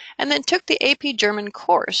grader, and then took the AP German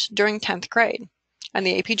course during 10th grade. On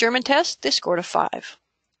the AP German test, they scored a 5.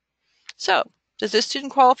 So, does this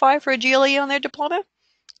student qualify for a GLE on their diploma?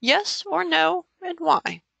 Yes or no, and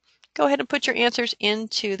why? Go ahead and put your answers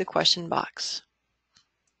into the question box.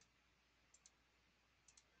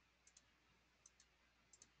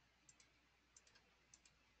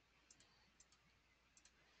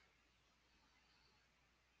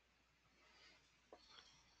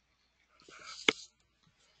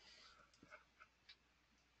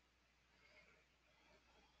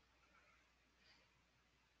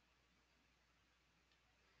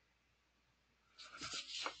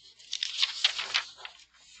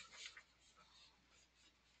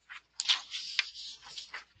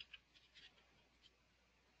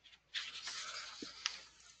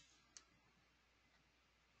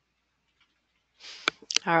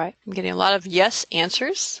 All right, I'm getting a lot of yes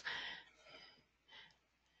answers.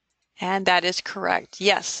 And that is correct.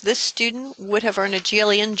 Yes, this student would have earned a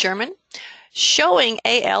GLE in German, showing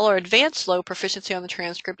AL or advanced low proficiency on the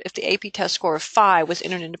transcript if the AP test score of 5 was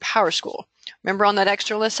entered into PowerSchool. Remember on that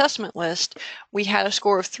external assessment list, we had a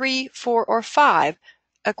score of 3, 4, or 5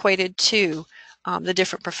 equated to the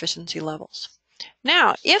different proficiency levels.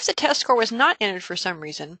 Now, if the test score was not entered for some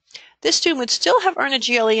reason, this student would still have earned a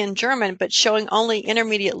GLE in German, but showing only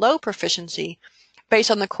intermediate low proficiency based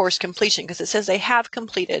on the course completion, because it says they have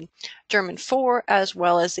completed German 4 as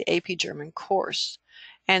well as the AP German course.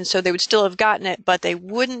 And so they would still have gotten it, but they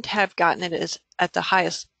wouldn't have gotten it as at the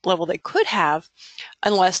highest level they could have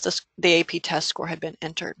unless the AP test score had been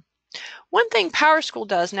entered. One thing PowerSchool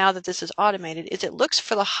does now that this is automated is it looks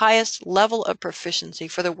for the highest level of proficiency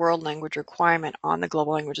for the world language requirement on the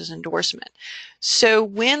Global Languages Endorsement. So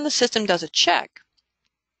when the system does a check,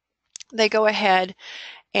 they go ahead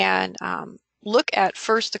and look at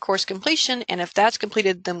first the course completion, and if that's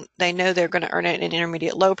completed, then they know they're going to earn it in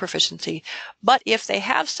intermediate low proficiency. But if they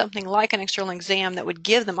have something like an external exam that would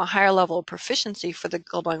give them a higher level of proficiency for the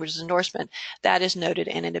Global Languages Endorsement, that is noted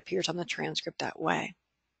and it appears on the transcript that way.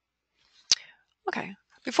 Okay,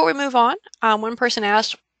 before we move on, one person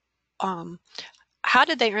asked, how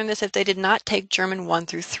did they earn this if they did not take German 1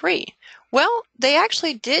 through 3? Well, they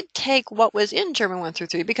actually did take what was in German 1 through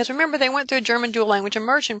 3, because remember, they went through a German dual language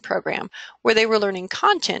immersion program where they were learning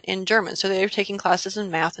content in German. So they were taking classes in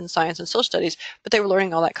math and science and social studies, but they were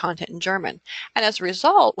learning all that content in German. And as a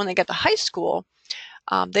result, when they got to high school,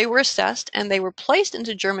 they were assessed and they were placed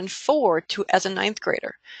into German 4 as a 9th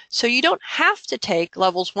grader. So you don't have to take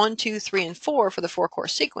levels 1, 2, 3, and 4 for the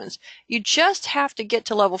 4-course sequence. You just have to get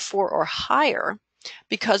to level 4 or higher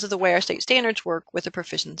because of the way our state standards work with the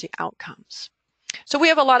proficiency outcomes. So we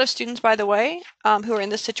have a lot of students, by the way, who are in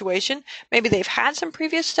this situation. Maybe they've had some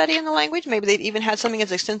previous study in the language. Maybe they've even had something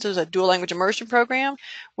as extensive as a dual language immersion program.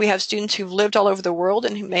 We have students who've lived all over the world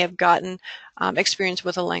and who may have gotten experience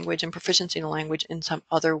with a language and proficiency in a language in some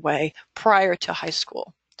other way prior to high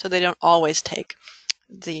school. So they don't always take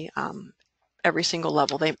the every single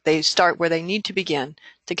level. They start where they need to begin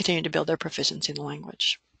to continue to build their proficiency in the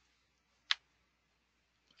language.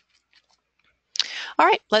 All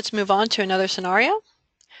right, let's move on to another scenario.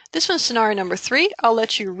 This one's scenario number 3. I'll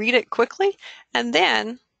let you read it quickly and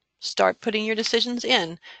then start putting your decisions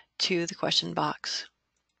in to the question box.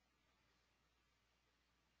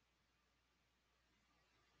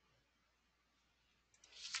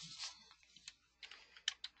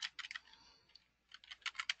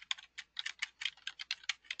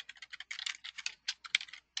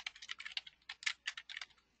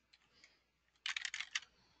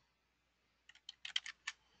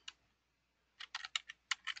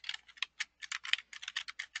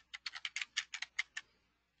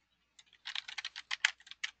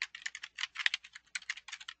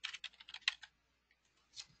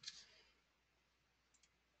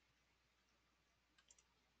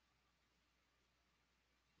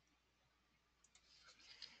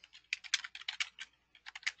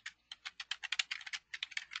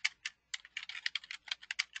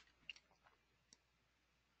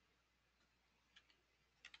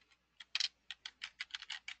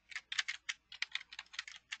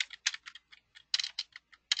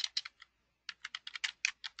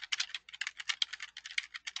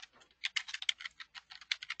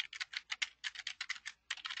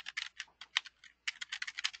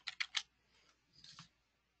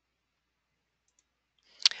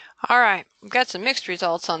 All right, we've got some mixed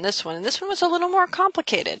results on this one, and this one was a little more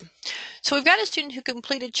complicated. So we've got a student who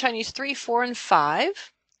completed Chinese 3, 4, and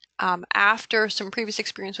 5 after some previous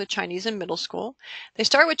experience with Chinese in middle school. They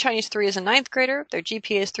start with Chinese 3 as a 9th grader. Their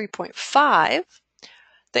GPA is 3.5.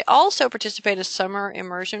 They also participated in a summer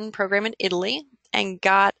immersion program in Italy and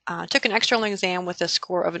took an external exam with a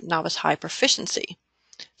score of novice high proficiency.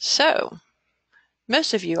 So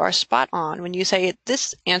most of you are spot on when you say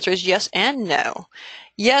this answer is yes and no.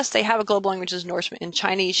 Yes, they have a Global Languages Endorsement in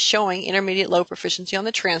Chinese showing intermediate low proficiency on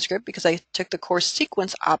the transcript because they took the course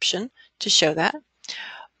sequence option to show that.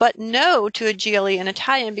 But no to a GLE in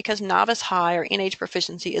Italian because novice high or NH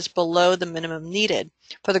proficiency is below the minimum needed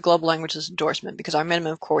for the Global Languages Endorsement because our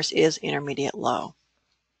minimum, of course, is intermediate low.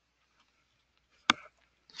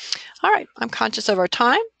 All right, I'm conscious of our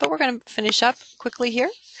time, but we're going to finish up quickly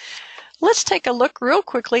here. Let's take a look real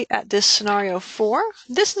quickly at this scenario 4.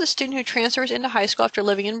 This is a student who transfers into high school after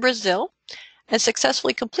living in Brazil and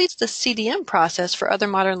successfully completes the CDM process for Other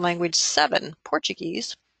Modern Language 7,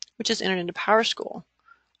 Portuguese, which is entered into PowerSchool.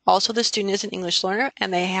 Also, the student is an English learner,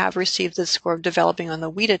 and they have received the score of developing on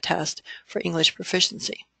the WIDA test for English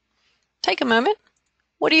proficiency. Take a moment.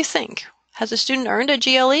 What do you think? Has the student earned a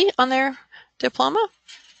GLE on their diploma?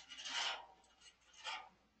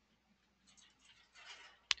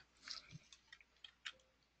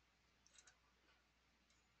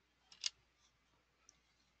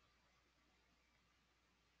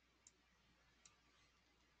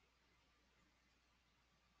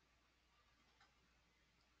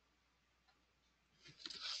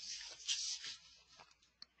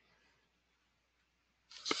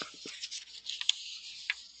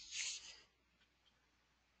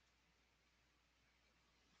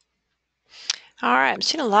 All right, I'm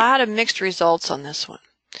seeing a lot of mixed results on this one.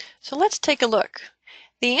 So let's take a look.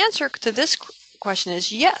 The answer to this question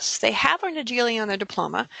is yes, they have earned a GLE on their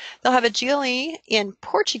diploma. They'll have a GLE in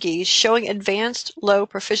Portuguese showing advanced low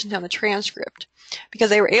proficiency on the transcript because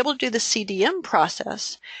they were able to do the CDM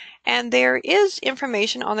process. And there is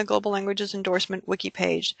information on the Global Languages Endorsement wiki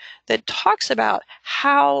page that talks about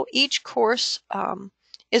how each course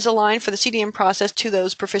is aligned for the CDM process to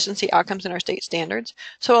those proficiency outcomes in our state standards.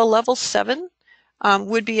 So a level 7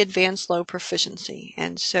 would be advanced low proficiency,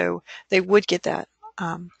 and so they would get that.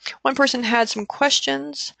 One person had some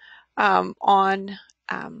questions on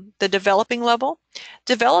the developing level.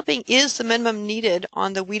 Developing is the minimum needed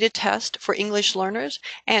on the WIDA test for English learners,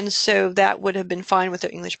 and so that would have been fine with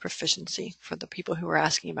their English proficiency for the people who were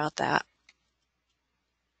asking about that.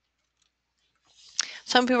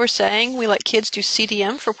 Some people are saying we let kids do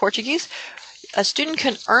CDM for Portuguese. A student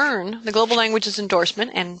can earn the Global Languages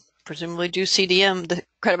Endorsement and presumably do CDM, the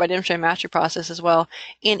Credit by Demonstrated Mastery process as well,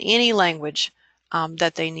 in any language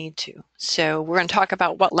that they need to. So we're going to talk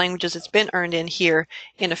about what languages it's been earned in here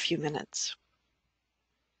in a few minutes.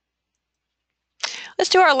 Let's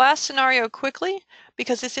do our last scenario quickly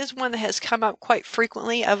because this is one that has come up quite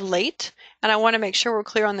frequently of late, and I want to make sure we're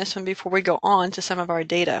clear on this one before we go on to some of our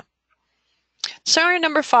data. Scenario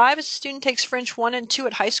number 5 is a student takes French 1 and 2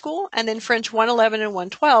 at high school and then French 111 and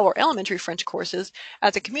 112 or elementary French courses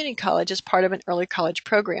at the community college as part of an early college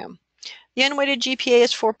program. The unweighted GPA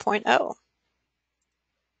is 4.0.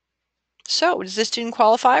 So, does this student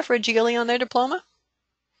qualify for a GLE on their diploma?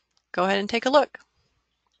 Go ahead and take a look.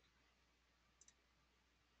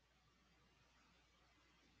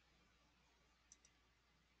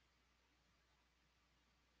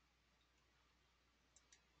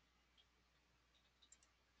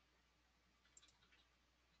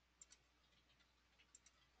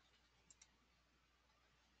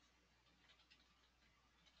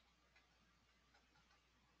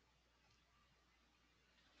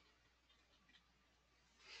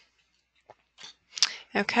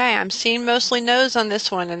 Okay, I'm seeing mostly no's on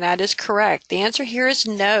this one, and that is correct. The answer here is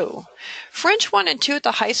no. French 1 and 2 at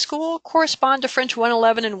the high school correspond to French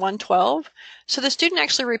 111 and 112, so the student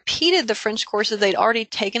actually repeated the French courses they'd already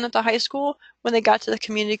taken at the high school when they got to the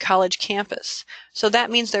community college campus. So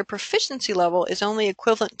that means their proficiency level is only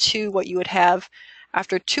equivalent to what you would have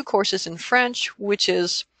after 2 courses in French, which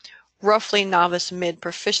is roughly novice mid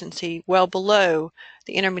proficiency, well below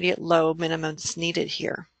the intermediate low minimums needed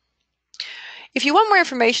here. If you want more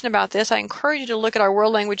information about this, I encourage you to look at our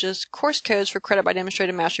World Languages course codes for Credit by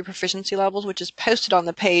Demonstrated Mastery proficiency levels, which is posted on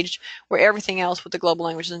the page where everything else with the Global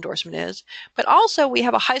Languages Endorsement is. But also, we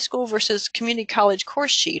have a high school versus community college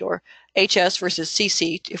course sheet, or HS versus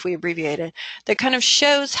CC, if we abbreviate it, that kind of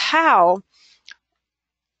shows how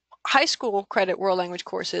high school credit world language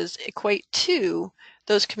courses equate to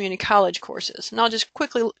those community college courses. And I'll just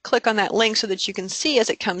quickly click on that link so that you can see as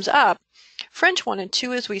it comes up. French 1 and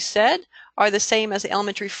 2, as we said, are the same as the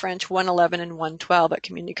elementary French 111 and 112 at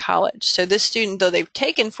community college. So this student, though they've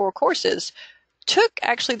taken 4 courses, took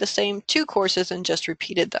actually the same 2 courses and just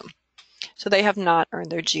repeated them. So they have not earned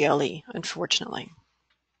their GLE, unfortunately.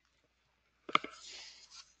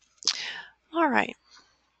 All right.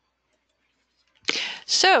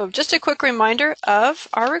 So just a quick reminder of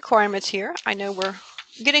our requirements here. I know we're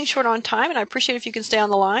getting short on time, and I appreciate if you can stay on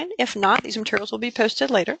the line. If not, these materials will be posted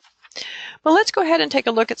later. But let's go ahead and take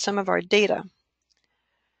a look at some of our data.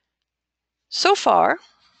 So far,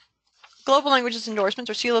 Global Languages Endorsements,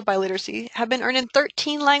 or Seal of Biliteracy, have been earned in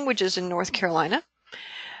 13 languages in North Carolina.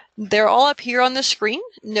 They're all up here on the screen.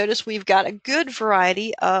 Notice we've got a good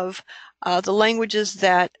variety of the languages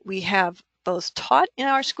that we have both taught in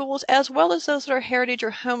our schools, as well as those that are heritage or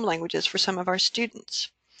home languages for some of our students.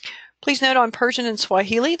 Please note on Persian and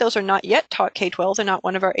Swahili, those are not yet taught K-12. They're not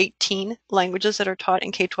one of our 18 languages that are taught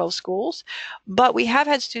in K-12 schools, but we have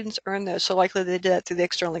had students earn those, so likely they did that through the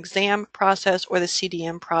external exam process or the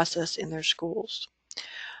CDM process in their schools.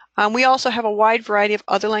 We also have a wide variety of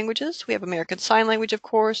other languages. We have American Sign Language, of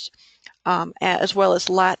course, as well as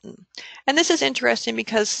Latin. And this is interesting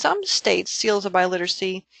because some states' seals of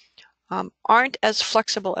biliteracy aren't as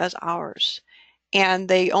flexible as ours, and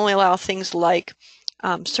they only allow things like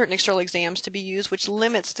certain external exams to be used, which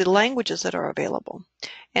limits the languages that are available.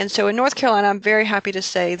 And so in North Carolina, I'm very happy to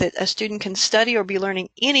say that a student can study or be learning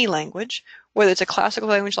any language, whether it's a classical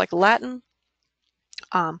language like Latin,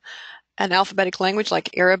 an alphabetic language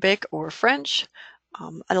like Arabic or French,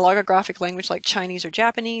 a logographic language like Chinese or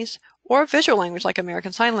Japanese, or a visual language like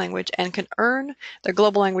American Sign Language, and can earn their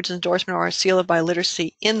Global Languages Endorsement or a Seal of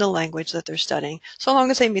Biliteracy in the language that they're studying, so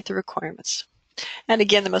long as they meet the requirements. And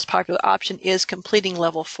again, the most popular option is completing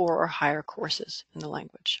level 4 or higher courses in the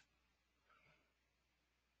language.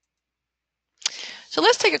 So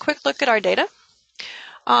let's take a quick look at our data.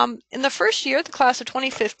 In the first year, the class of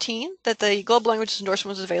 2015, that the Global Languages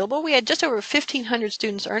Endorsement was available, we had just over 1,500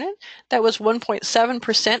 students earn it. That was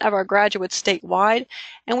 1.7% of our graduates statewide,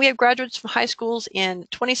 and we have graduates from high schools in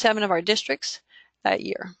 27 of our districts that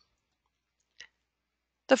year.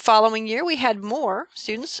 The following year, we had more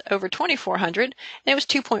students, over 2,400, and it was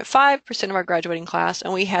 2.5% of our graduating class,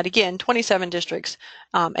 and we had, again, 27 districts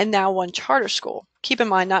and now 1 charter school. Keep in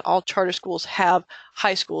mind, not all charter schools have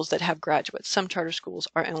high schools that have graduates. Some charter schools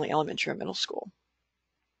are only elementary or middle school.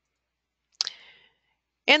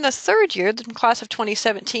 In the third year, the class of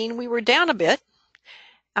 2017, we were down a bit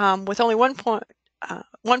with only 1%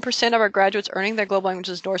 of our graduates earning their Global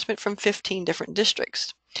Languages Endorsement from 15 different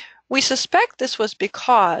districts. We suspect this was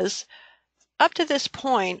because up to this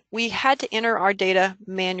point, we had to enter our data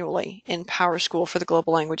manually in PowerSchool for the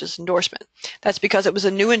Global Languages Endorsement. That's because it was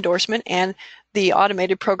a new endorsement and the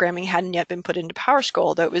automated programming hadn't yet been put into PowerSchool,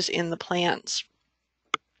 although it was in the plans.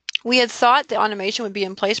 We had thought the automation would be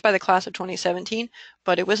in place by the class of 2017,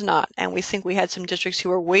 but it was not. And we think we had some districts who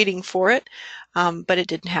were waiting for it, but it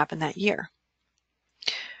didn't happen that year.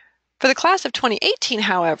 For the class of 2018,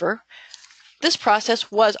 however, this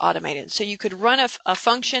process was automated. So you could run a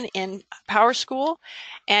function in PowerSchool,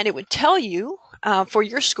 and it would tell you for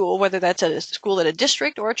your school, whether that's at a school at a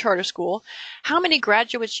district or a charter school, how many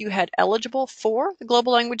graduates you had eligible for the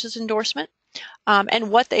Global Languages Endorsement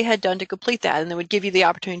and what they had done to complete that. And it would give you the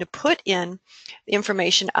opportunity to put in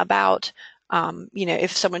information about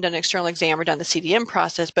if someone done an external exam or done the CDM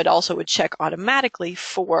process, but also would check automatically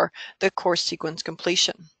for the course sequence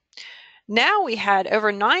completion. Now we had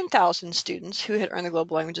over 9,000 students who had earned the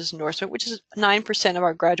Global Languages Endorsement, which is 9% of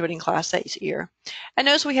our graduating class that year. And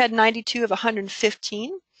notice we had 92 of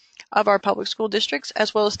 115 of our public school districts,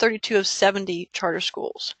 as well as 32 of 70 charter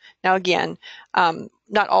schools. Now again,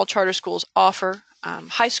 not all charter schools offer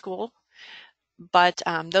high school, but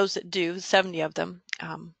those that do, 70 of them,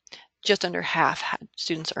 just under half had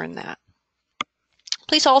students earn that.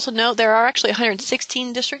 Please also note there are actually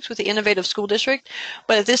 116 districts with the Innovative School District,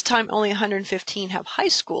 but at this time only 115 have high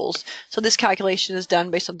schools, so this calculation is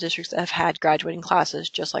done based on districts that have had graduating classes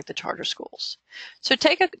just like the charter schools. So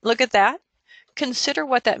take a look at that, consider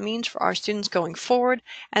what that means for our students going forward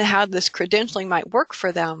and how this credentialing might work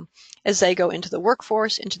for them as they go into the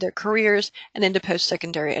workforce, into their careers, and into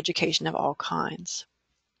post-secondary education of all kinds.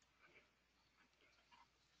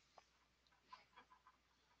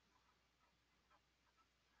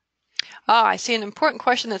 I see an important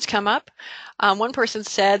question that's come up. One person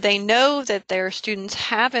said they know that their students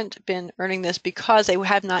haven't been earning this because they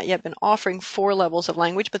have not yet been offering 4 levels of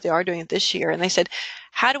language, but they are doing it this year. And they said,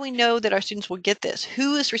 how do we know that our students will get this?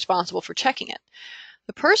 Who is responsible for checking it?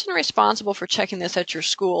 The person responsible for checking this at your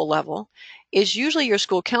school level is usually your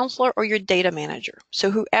school counselor or your data manager.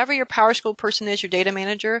 So whoever your PowerSchool person is, your data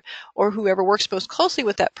manager, or whoever works most closely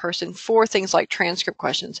with that person for things like transcript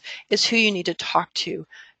questions is who you need to talk to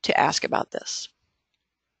ask about this.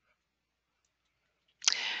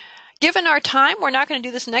 Given our time, we're not going to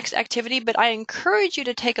do this next activity, but I encourage you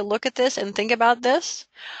to take a look at this and think about this.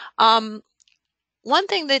 One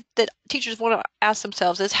thing that teachers want to ask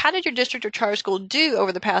themselves is, how did your district or charter school do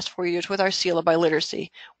over the past 4 years with our seal of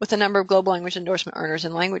biliteracy, with the number of Global Language Endorsement earners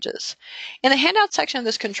in languages? In the handout section of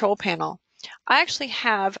this control panel, I actually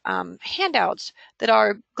have handouts that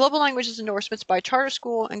are Global Languages Endorsements by charter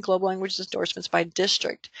school and Global Languages Endorsements by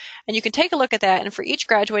district. And you can take a look at that, and for each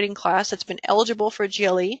graduating class that's been eligible for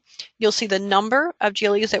GLE, you'll see the number of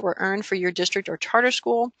GLEs that were earned for your district or charter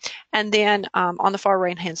school. And then on the far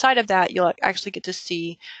right-hand side of that, you'll actually get to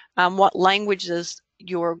see what languages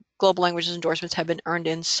your Global Languages Endorsements have been earned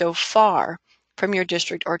in so far from your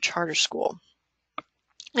district or charter school.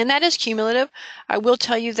 And that is cumulative. I will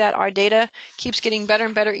tell you that our data keeps getting better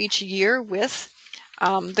and better each year with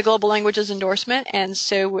the Global Languages Endorsement, and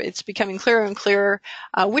so it's becoming clearer and clearer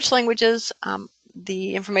which languages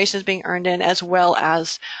the information is being earned in, as well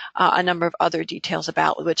as a number of other details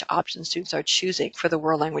about which options students are choosing for the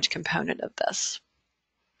world language component of this.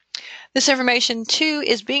 This information, too,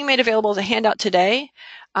 is being made available as a handout today.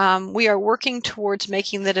 We are working towards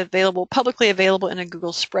making that available, publicly available in a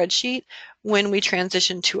Google spreadsheet when we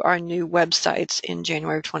transition to our new websites in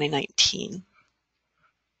January of 2019.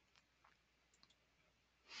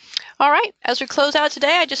 All right, as we close out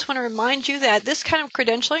today, I just want to remind you that this kind of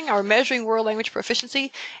credentialing, our measuring world language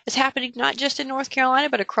proficiency, is happening not just in North Carolina,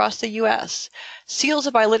 but across the U.S. Seals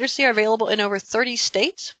of biliteracy are available in over 30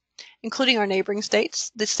 states, including our neighboring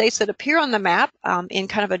states. The states that appear on the map in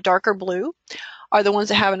kind of a darker blue are the ones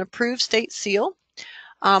that have an approved state seal.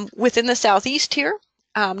 Within the Southeast here,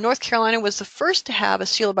 North Carolina was the first to have a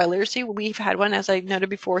seal of biliteracy. We've had one, as I noted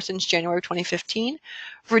before, since January 2015.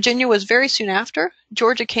 Virginia was very soon after.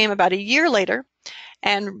 Georgia came about a year later.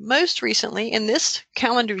 And most recently, in this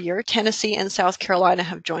calendar year, Tennessee and South Carolina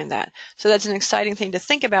have joined that. So that's an exciting thing to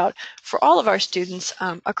think about for all of our students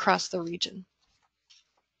across the region.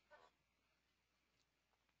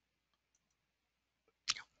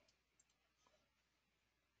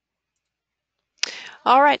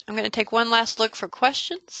 All right, I'm going to take one last look for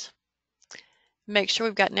questions. Make sure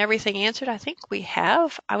we've gotten everything answered. I think we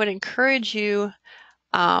have. I would encourage you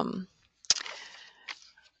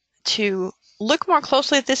to look more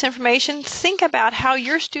closely at this information. Think about how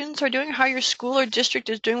your students are doing, how your school or district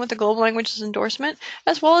is doing with the Global Languages Endorsement,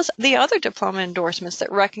 as well as the other diploma endorsements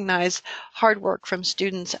that recognize hard work from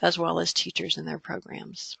students as well as teachers in their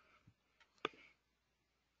programs.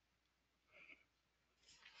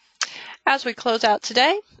 As we close out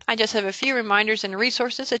today, I just have a few reminders and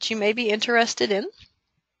resources that you may be interested in.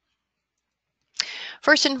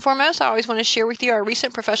 First and foremost, I always want to share with you our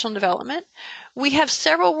recent professional development. We have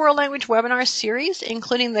several World Language webinar series,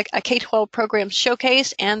 including the K-12 Program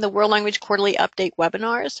Showcase and the World Language Quarterly Update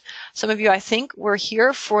webinars. Some of you, I think, were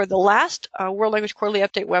here for the last World Language Quarterly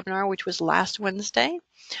Update webinar, which was last Wednesday.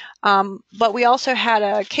 But we also had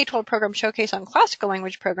a K-12 Program Showcase on classical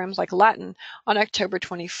language programs like Latin on October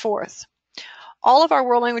 24th. All of our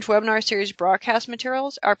World Language Webinar Series broadcast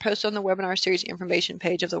materials are posted on the Webinar Series information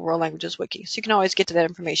page of the World Languages Wiki. So you can always get to that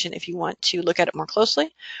information if you want to look at it more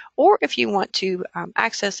closely, or if you want to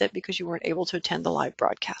access it because you weren't able to attend the live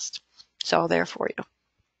broadcast. It's all there for you.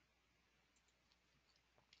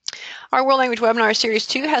 Our World Language Webinar Series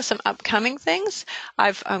 2 has some upcoming things.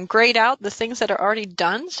 I've grayed out the things that are already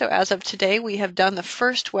done. So as of today, we have done the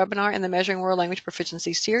first webinar in the Measuring World Language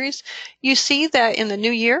Proficiency series. You see that in the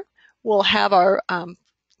new year, we'll have our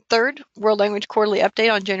third World Language Quarterly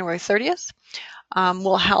Update on January 30th.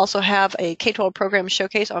 We'll also have a K-12 Program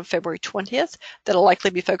Showcase on February 20th that'll likely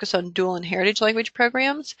be focused on dual and heritage language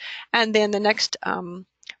programs. And then the next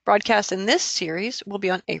broadcast in this series will be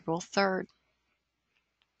on April 3rd.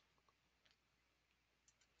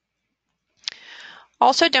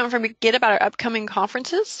 Also, don't forget about our upcoming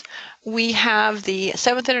conferences. We have the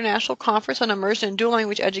 7th International Conference on Immersion in Dual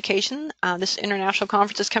Language Education. This international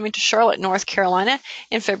conference is coming to Charlotte, North Carolina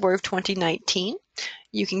in February of 2019.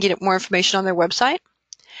 You can get more information on their website.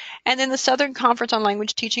 And then the Southern Conference on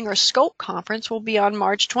Language Teaching, or SCOLT conference, will be on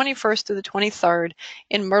March 21st through the 23rd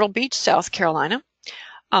in Myrtle Beach, South Carolina.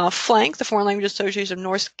 FLANC, the Foreign Language Association of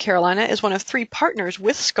North Carolina, is one of 3 partners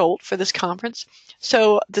with SCOLT for this conference.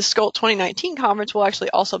 So the SCOLT 2019 conference will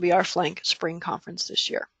actually also be our FLANC spring conference this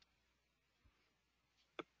year.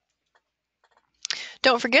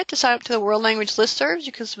 Don't forget to sign up to the World Language Listservs.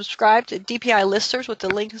 You can subscribe to DPI Listservs with the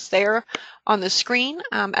links there on the screen,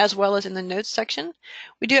 as well as in the notes section.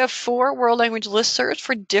 We do have 4 World Language Listservs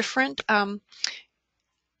for different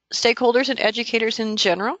stakeholders and educators in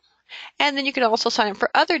general. And then you can also sign up for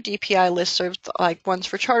other DPI listservs, like ones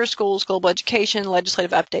for charter schools, global education,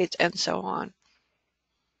 legislative updates, and so on.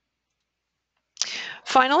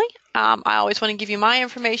 Finally, I always want to give you my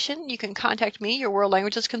information. You can contact me, your World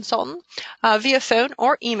Languages consultant, via phone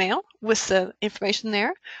or email with the information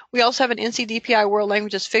there. We also have an NCDPI World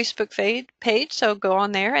Languages Facebook page, so go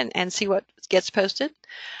on there and see what gets posted.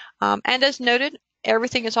 And as noted,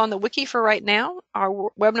 everything is on the wiki for right now.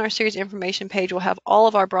 Our webinar series information page will have all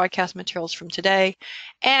of our broadcast materials from today,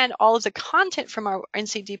 and all of the content from our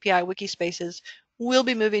NCDPI wiki spaces will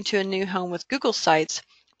be moving to a new home with Google Sites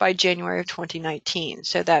by January of 2019.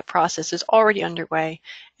 So that process is already underway,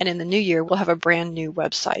 and in the new year, we'll have a brand new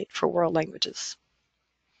website for world languages.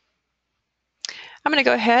 I'm going to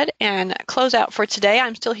go ahead and close out for today.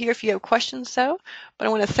 I'm still here if you have questions, though, but I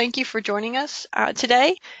want to thank you for joining us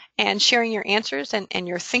today and sharing your answers and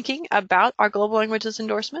your thinking about our Global Languages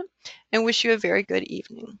Endorsement, and wish you a very good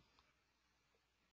evening.